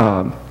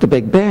the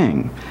Big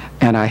Bang.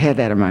 And I had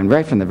that in mind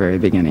right from the very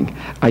beginning.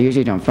 I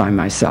usually don't find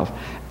myself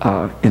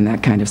in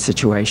that kind of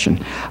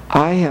situation.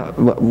 I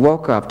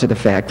woke up to the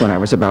fact when I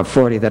was about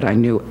 40 that I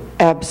knew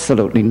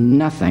absolutely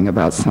nothing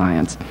about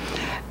science.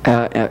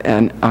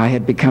 And I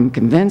had become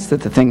convinced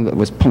that the thing that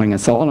was pulling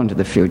us all into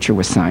the future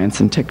was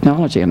science and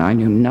technology, and I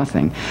knew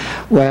nothing.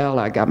 Well,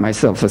 I got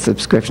myself a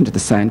subscription to the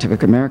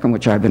Scientific American,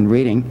 which I've been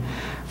reading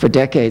for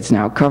decades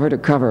now, cover to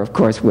cover, of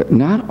course,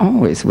 not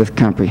always with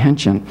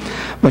comprehension.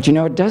 But, you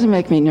know, it doesn't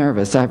make me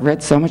nervous. I've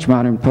read so much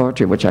modern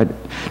poetry, which I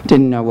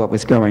didn't know what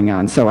was going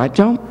on, so I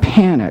don't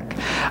panic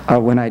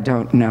when I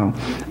don't know.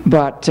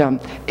 But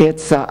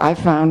I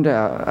found,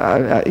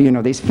 you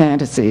know, these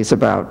fantasies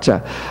about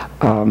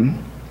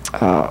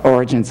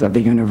origins of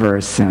the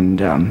universe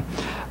and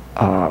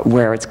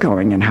where it's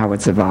going and how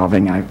it's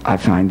evolving. I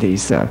find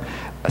these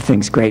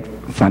things great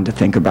fun to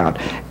think about.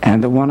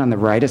 And the one on the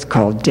right is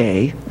called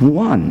Day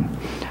One.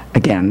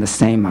 Again, the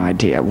same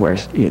idea, where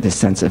the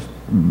sense of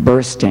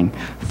bursting,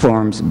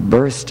 forms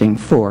bursting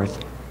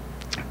forth.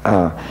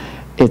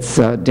 It's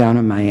down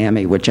in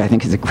Miami, which I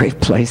think is a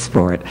great place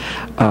for it.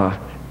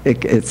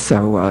 It's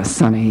so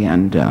sunny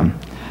and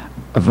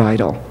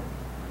vital.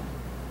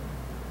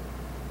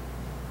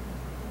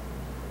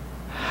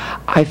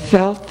 I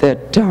felt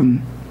that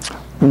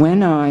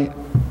when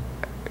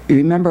you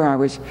remember I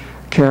was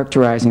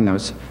characterizing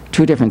those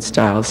two different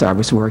styles I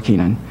was working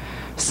in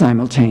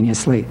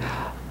simultaneously,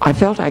 I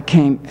felt I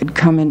had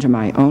come into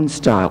my own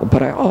style,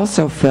 but I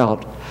also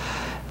felt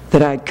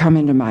that I'd come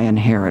into my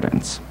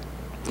inheritance.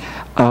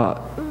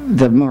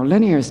 The more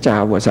linear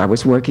style was I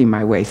was working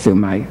my way through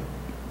my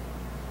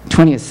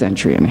 20th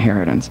century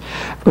inheritance.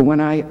 But when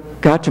I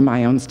got to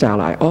my own style,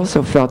 I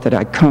also felt that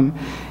I'd come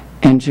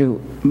into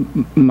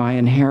my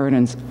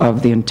inheritance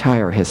of the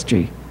entire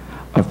history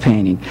of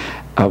painting.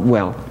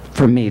 Well,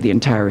 for me, the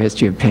entire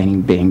history of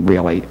painting being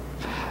really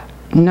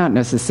not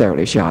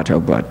necessarily Giotto,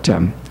 but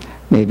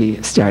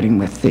maybe starting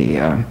with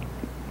the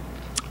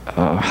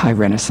High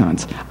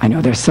Renaissance. I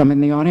know there's some in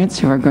the audience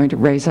who are going to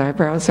raise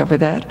eyebrows over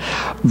that,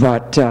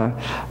 but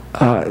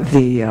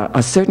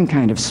a certain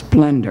kind of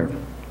splendor,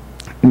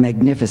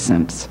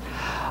 magnificence,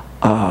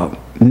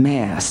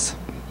 mass,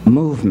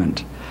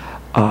 movement,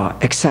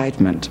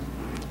 excitement,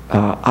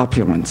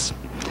 opulence.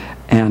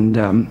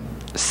 And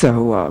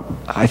so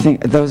I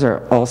think those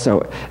are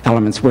also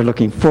elements we're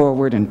looking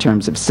forward in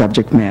terms of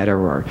subject matter,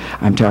 or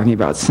I'm talking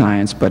about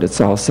science, but it's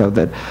also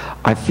that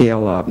I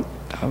feel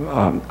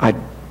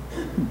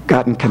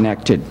gotten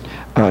connected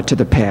to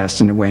the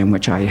past in a way in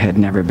which I had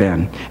never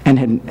been,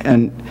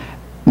 and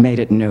made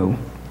it new.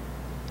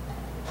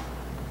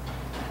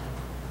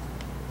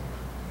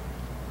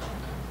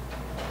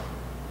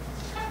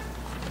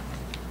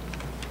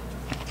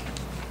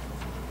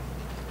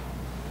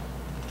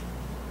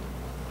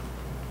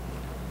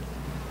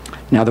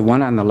 Now, the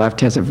one on the left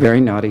has a very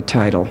naughty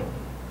title.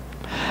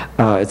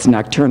 It's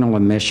Nocturnal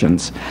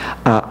Emissions.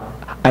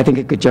 I think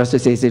it could just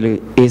as easily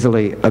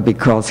be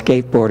called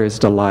Skateboarder's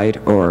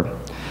Delight or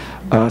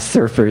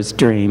Surfer's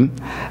Dream,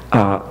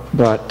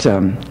 but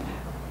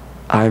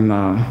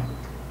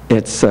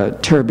it's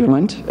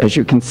turbulent, as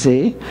you can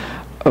see,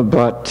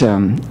 but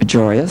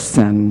joyous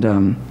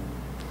and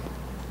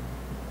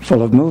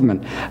full of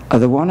movement.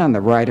 The one on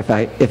the right,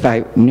 if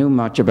I knew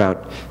much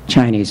about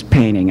Chinese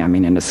painting, I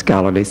mean in a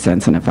scholarly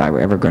sense, and if I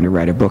were ever going to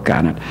write a book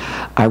on it,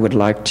 I would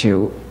like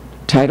to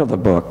title the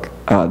book,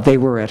 They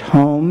Were at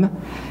Home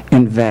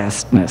in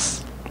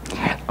Vastness,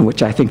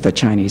 which I think the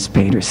Chinese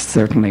painters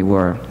certainly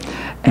were.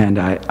 And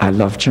I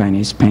love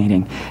Chinese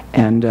painting.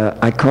 And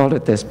I called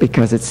it this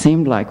because it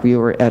seemed like we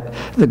were at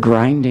the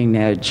grinding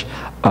edge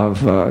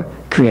of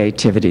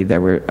creativity.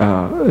 There were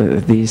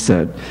these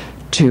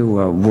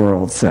two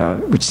worlds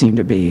which seemed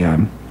to be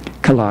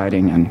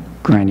colliding and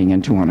grinding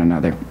into one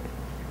another.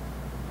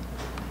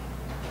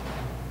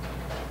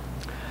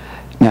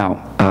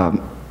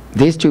 Now,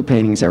 these two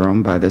paintings are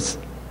owned by this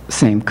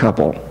same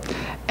couple,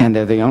 and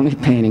they're the only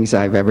paintings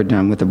I've ever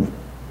done with the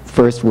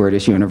first word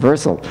is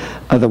universal.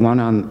 The one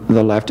on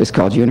the left is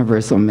called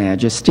Universal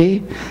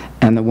Majesty,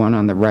 and the one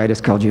on the right is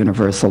called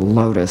Universal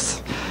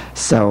Lotus.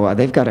 So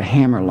they've got a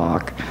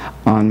hammerlock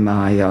on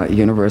my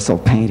universal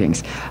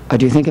paintings.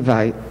 Do you think if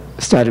I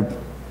started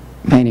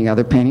painting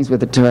other paintings with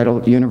the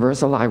title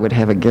Universal, I would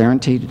have a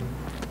guaranteed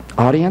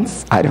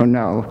audience? I don't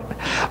know.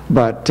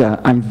 But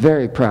I'm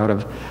very proud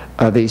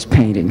of these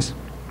paintings.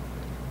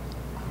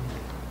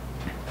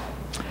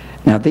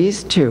 Now,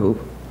 these two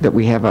that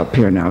we have up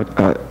here now,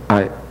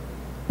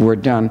 were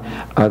done.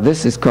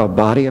 This is called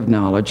Body of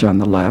Knowledge on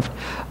the left.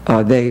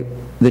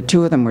 The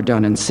two of them were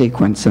done in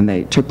sequence, and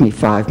they took me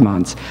 5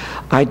 months.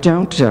 I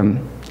don't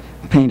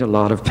paint a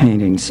lot of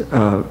paintings.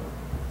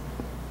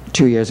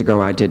 2 years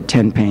ago, I did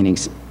 10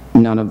 paintings,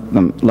 none of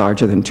them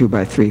larger than 2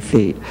 by 3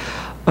 feet.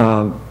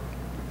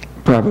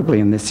 Probably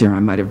in this year, I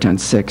might have done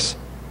 6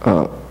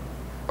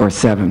 or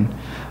 7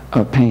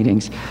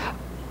 paintings.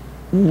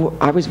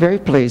 I was very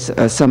pleased.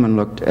 Someone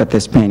looked at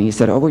this painting. He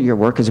said, "Oh, well, your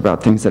work is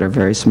about things that are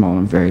very small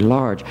and very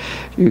large."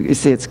 You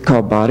see, it's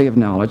called Body of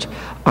Knowledge.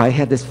 I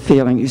had this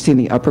feeling, you see in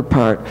the upper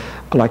part,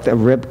 like the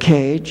rib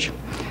cage,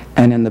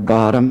 and in the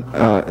bottom,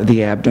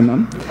 the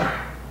abdomen,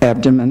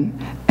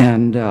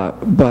 and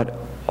but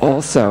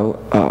also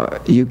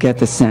you get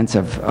the sense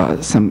of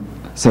some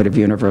sort of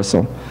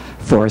universal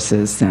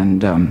forces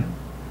and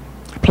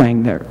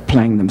playing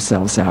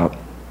themselves out.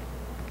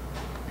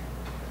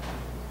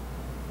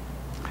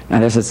 Now,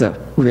 this is a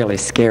really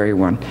scary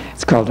one.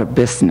 It's called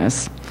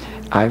Abyssness.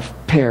 I've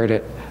paired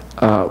it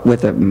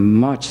with a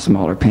much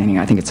smaller painting.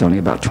 I think it's only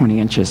about 20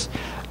 inches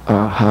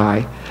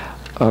high,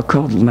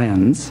 called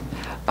Lens.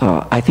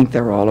 I think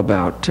they're all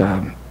about,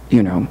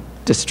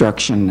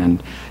 destruction,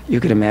 and you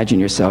could imagine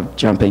yourself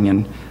jumping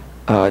in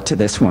to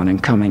this one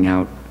and coming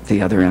out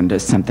the other end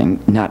as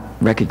something not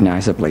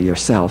recognizably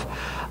yourself.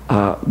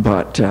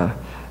 But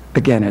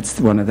again, it's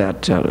one of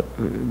that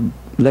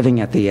living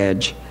at the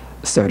edge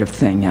sort of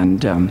thing,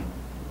 and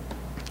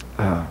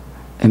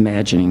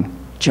imagining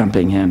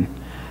jumping in.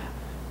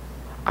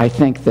 I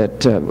think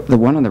that the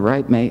one on the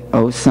right may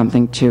owe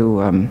something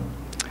to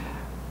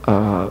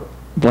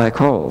black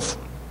holes,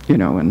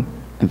 in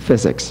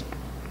physics.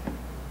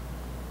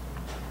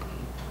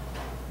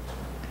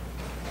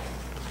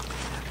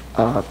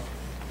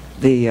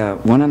 The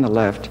one on the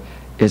left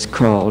is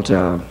called,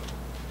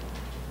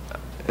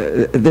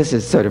 this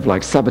is sort of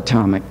like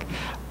subatomic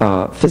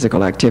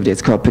physical activity.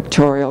 It's called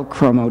Pictorial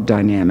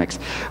Chromodynamics,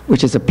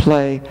 which is a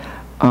play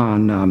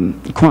on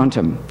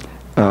quantum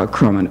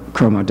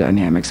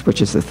chromodynamics,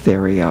 which is the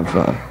theory of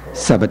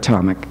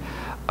subatomic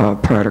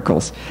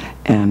particles.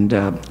 And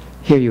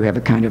here you have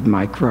a kind of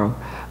micro.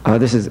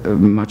 This is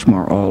much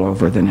more all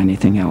over than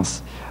anything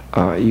else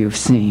you've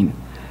seen.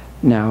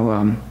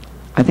 Now,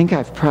 I think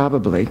you've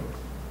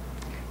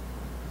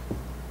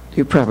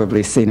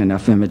probably seen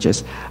enough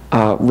images.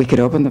 We could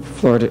open the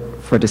floor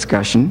for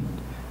discussion.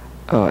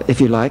 If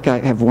you like, I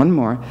have one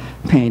more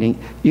painting.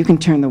 You can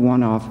turn the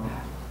one off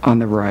on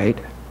the right.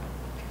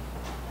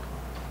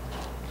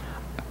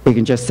 We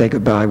can just say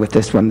goodbye with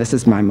this one. This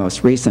is my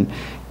most recent.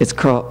 It's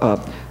called,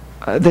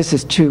 this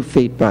is 2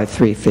 feet by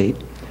 3 feet.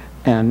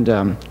 And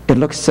it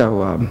looks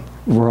so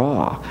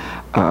raw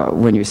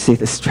when you see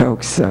the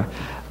strokes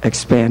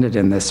expanded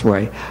in this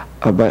way.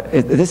 But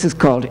this is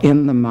called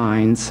In the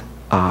Mind's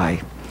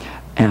Eye.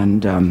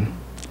 And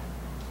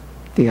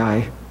the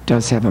eye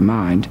does have a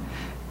mind.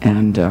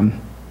 And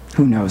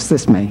who knows,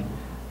 this may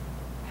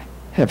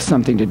have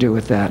something to do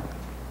with that.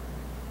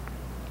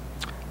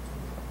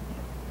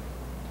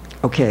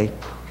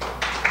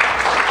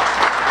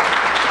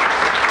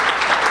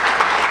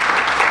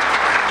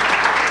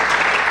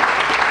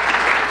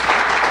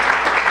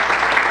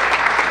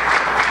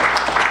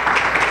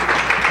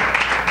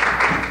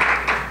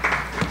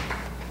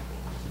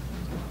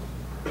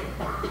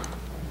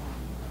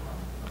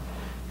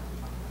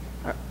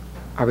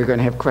 Are we going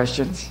to have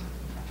questions?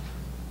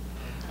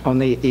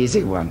 Only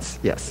easy ones,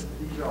 yes.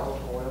 These are all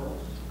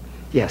oils?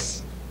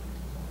 Yes.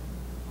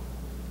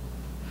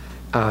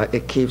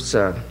 It keeps,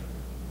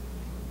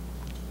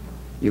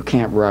 you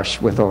can't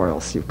rush with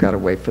oils. You've got to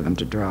wait for them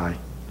to dry.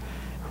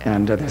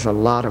 And there's a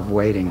lot of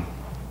waiting.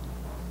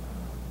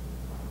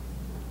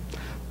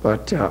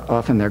 But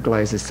often they're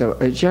glazes. So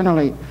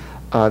generally,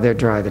 they're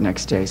dry the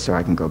next day, so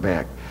I can go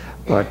back.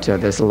 But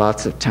there's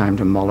lots of time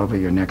to mull over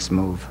your next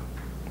move.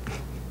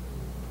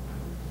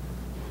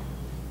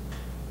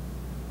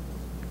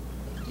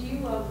 Do you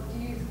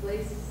use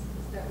glazes? Is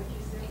that what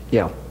you say?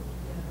 Yeah.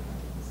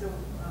 So,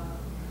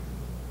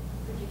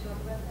 could you talk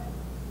about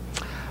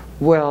that?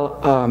 Well,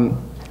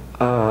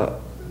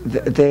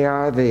 they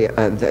are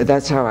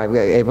that's how I was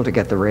able to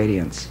get the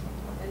radiance.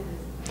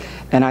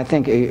 And I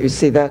think, you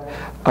see that,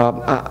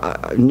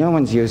 no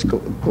one's used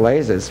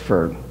glazes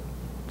for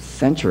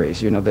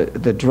centuries. You know,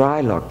 the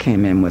dry look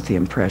came in with the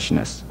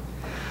Impressionists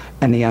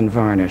and the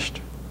unvarnished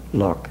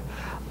look.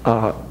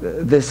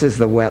 This is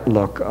the wet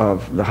look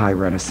of the High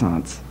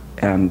Renaissance,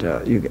 and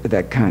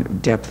that kind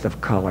of depth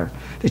of color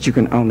that you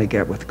can only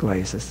get with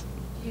glazes.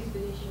 Do you use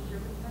Venetian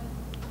turpentine?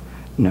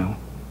 No.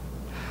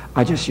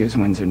 I just use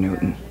Winsor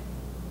Newton.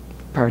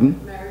 Pardon?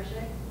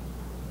 Marigé?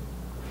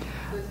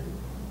 Those are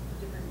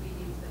different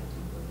mediums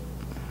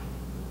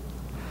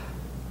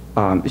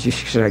that do.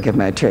 Should I give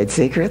my trade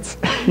secrets?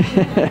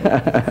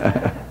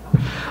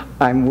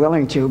 I'm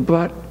willing to,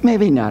 but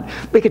maybe not.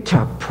 We could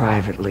talk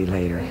privately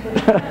later.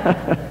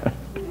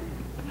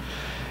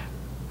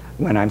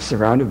 When I'm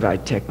surrounded by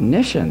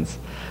technicians,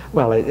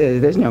 well,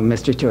 there's no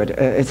mystery to it.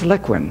 It's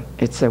liquid.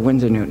 It's a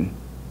Winsor Newton.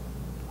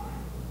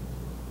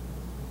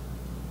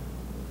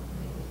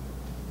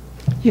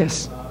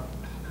 Yes?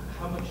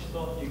 How much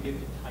thought do you give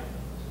to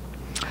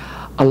typos?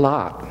 A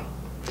lot.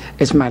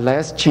 It's my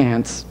last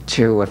chance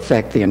to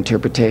affect the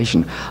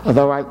interpretation.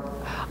 Although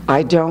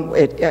I don't,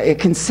 it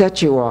can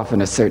set you off in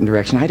a certain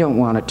direction. I don't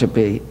want it to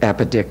be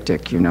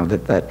apodictic, you know,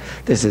 that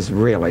this is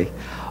really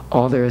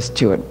all there is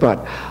to it.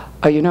 But,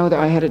 you know,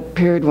 I had a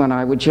period when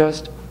I would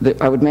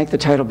make the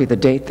title be the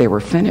date they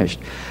were finished.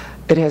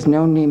 It has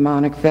no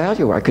mnemonic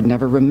value. I could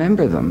never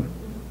remember them.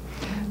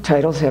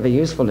 Titles have a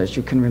usefulness.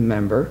 You can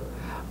remember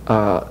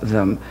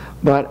them.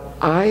 But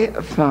I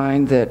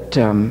find that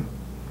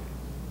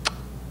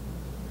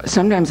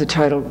sometimes the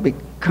title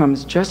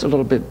becomes just a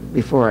little bit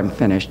before I'm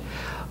finished.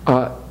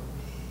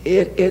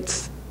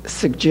 It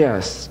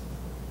suggests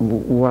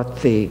what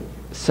the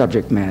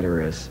subject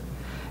matter is.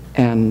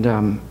 And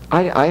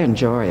I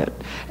enjoy it.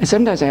 And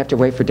sometimes I have to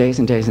wait for days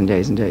and days and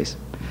days and days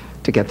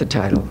to get the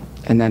title.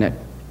 And then it,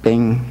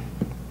 bing.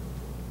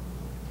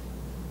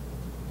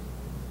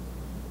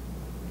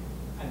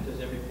 And does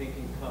every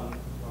painting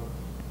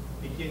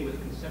begin with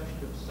conception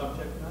of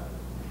subject matter?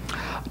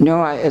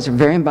 No, it's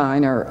very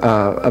minor,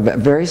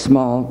 very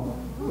small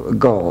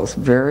goals.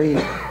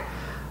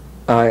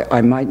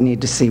 I might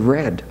need to see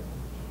red.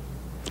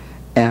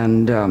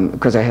 And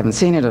because I haven't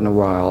seen it in a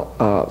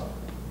while,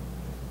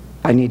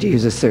 I need to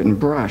use a certain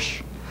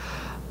brush.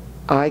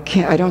 I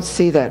don't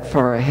see that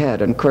far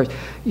ahead. And of course,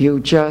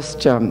 you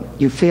just,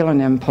 you feel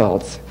an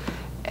impulse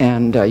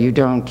and you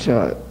don't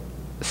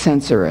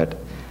censor it.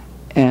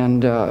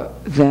 And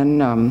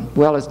then,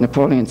 well, as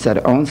Napoleon said,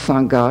 on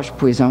s'engage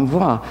puis on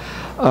voit.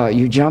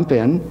 You jump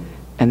in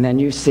and then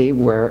you see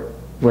where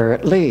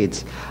it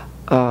leads.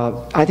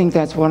 I think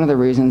that's one of the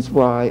reasons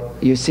why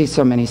you see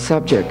so many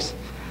subjects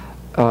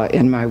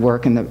in my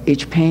work, and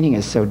each painting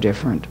is so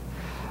different.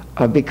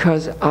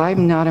 Because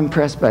I'm not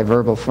impressed by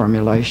verbal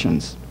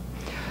formulations.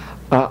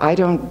 I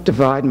don't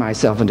divide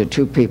myself into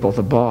two people,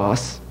 the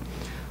boss,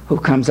 who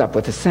comes up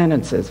with the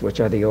sentences, which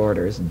are the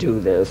orders, do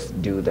this,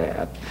 do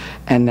that.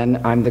 And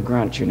then I'm the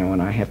grunt, you know,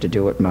 and I have to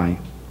do what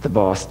the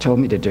boss told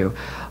me to do.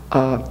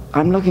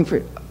 I'm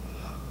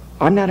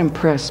not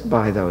impressed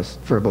by those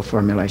verbal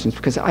formulations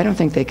because I don't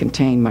think they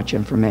contain much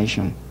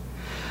information.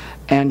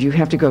 And you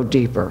have to go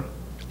deeper.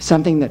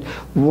 Something that,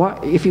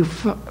 if you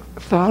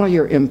follow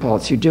your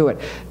impulse, you do it,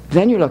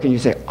 then you look and you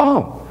say,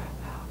 oh,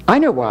 I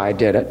know why I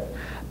did it.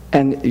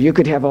 And you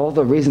could have all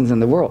the reasons in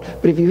the world.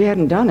 But if you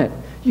hadn't done it,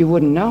 you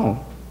wouldn't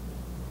know.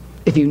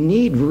 If you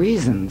need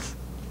reasons,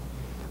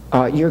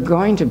 you're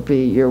going to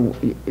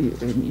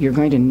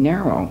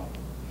narrow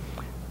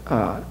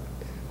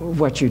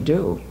what you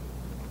do.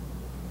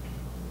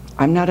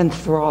 I'm not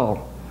enthralled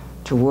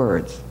to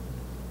words.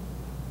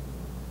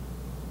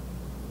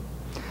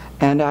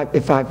 And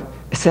if I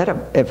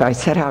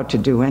set out to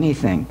do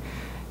anything,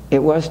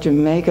 it was to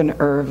make an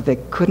oeuvre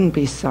that couldn't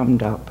be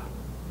summed up,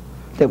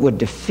 that would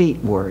defeat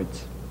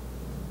words.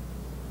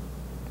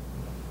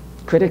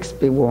 Critics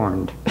be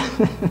warned.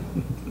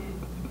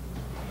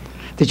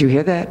 Did you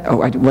hear that?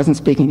 Oh, I wasn't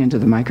speaking into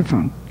the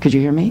microphone. Could you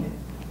hear me?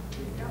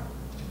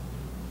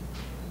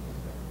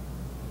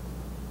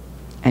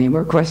 Any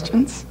more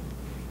questions?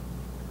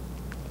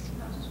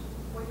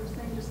 What you were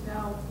saying just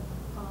now,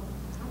 how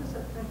does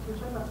that affect, you're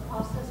talking about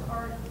process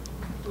art?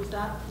 Was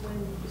that when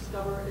you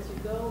discover as you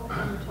go, and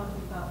then you're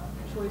talking about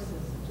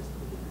choices? Just if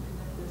you could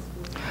connect this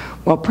with...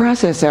 Well,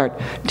 process art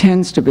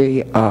tends to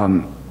be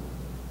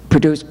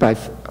produced by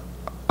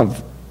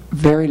a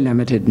very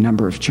limited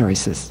number of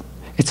choices.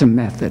 It's a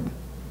method.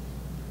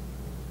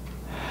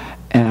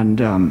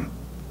 And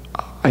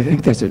I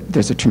think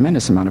there's a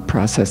tremendous amount of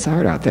process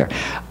art out there.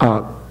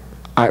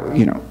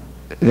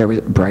 There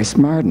was Bryce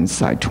Martin,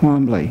 Cy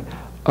Twombly,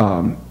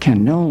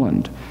 Ken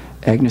Noland,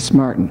 Agnes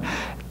Martin.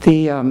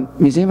 The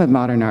Museum of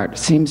Modern Art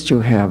seems to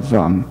have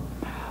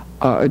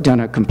done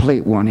a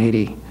complete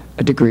 180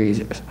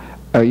 degrees.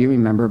 You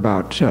remember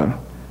about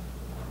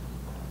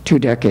 2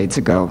 decades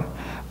ago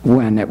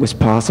when it was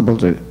possible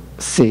to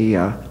see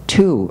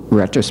 2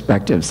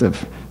 retrospectives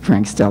of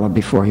Frank Stella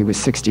before he was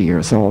 60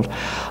 years old.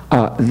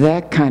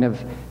 That kind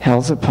of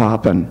Hell's a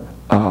Poppin',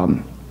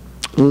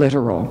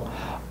 literal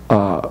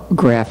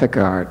graphic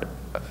art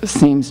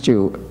seems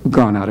to have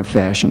gone out of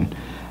fashion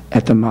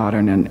at the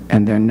modern,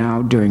 and they're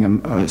now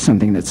doing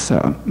something that's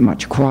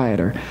much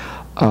quieter.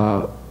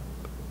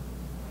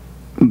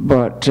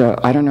 But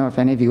I don't know if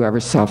any of you ever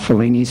saw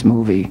Fellini's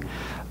movie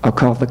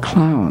called The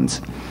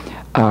Clowns.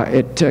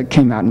 It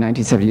came out in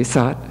 1970. You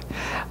saw it?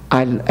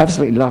 I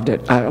absolutely loved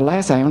it.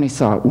 Alas, I only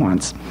saw it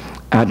once.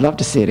 I'd love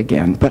to see it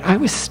again. But I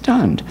was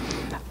stunned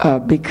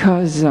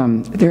because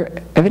there are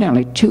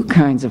evidently 2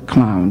 kinds of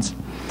clowns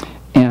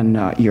in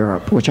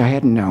Europe, which I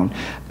hadn't known.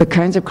 The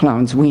kinds of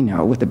clowns we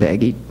know, with the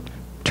baggy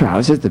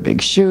trousers, the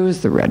big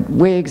shoes, the red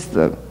wigs,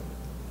 the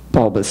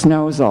bulbous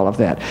nose, all of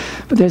that.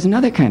 But there's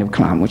another kind of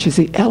clown, which is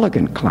the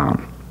elegant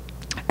clown.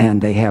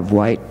 And they have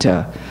white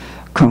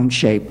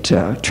cone-shaped,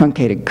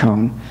 truncated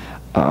cone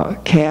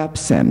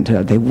caps, and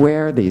they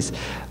wear these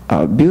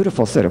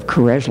beautiful sort of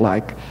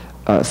Courrèges-like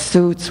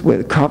suits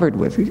covered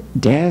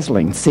with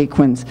dazzling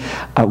sequins,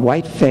 a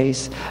white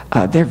face.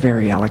 They're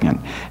very elegant.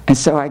 And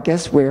so I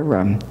guess we're,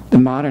 the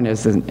modern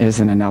is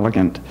in an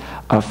elegant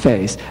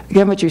phase.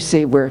 Again, what you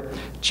see, we're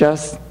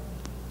just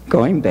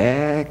going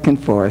back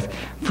and forth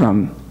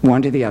from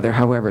one to the other,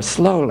 however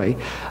slowly.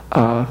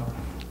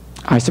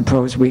 I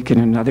suppose we can,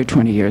 in another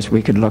 20 years,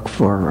 we could look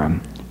for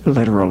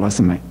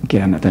literalism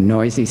again, the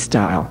noisy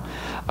style.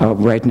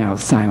 Right now,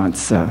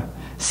 silence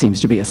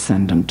seems to be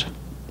ascendant.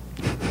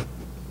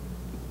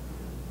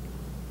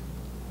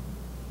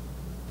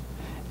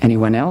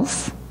 Anyone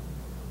else?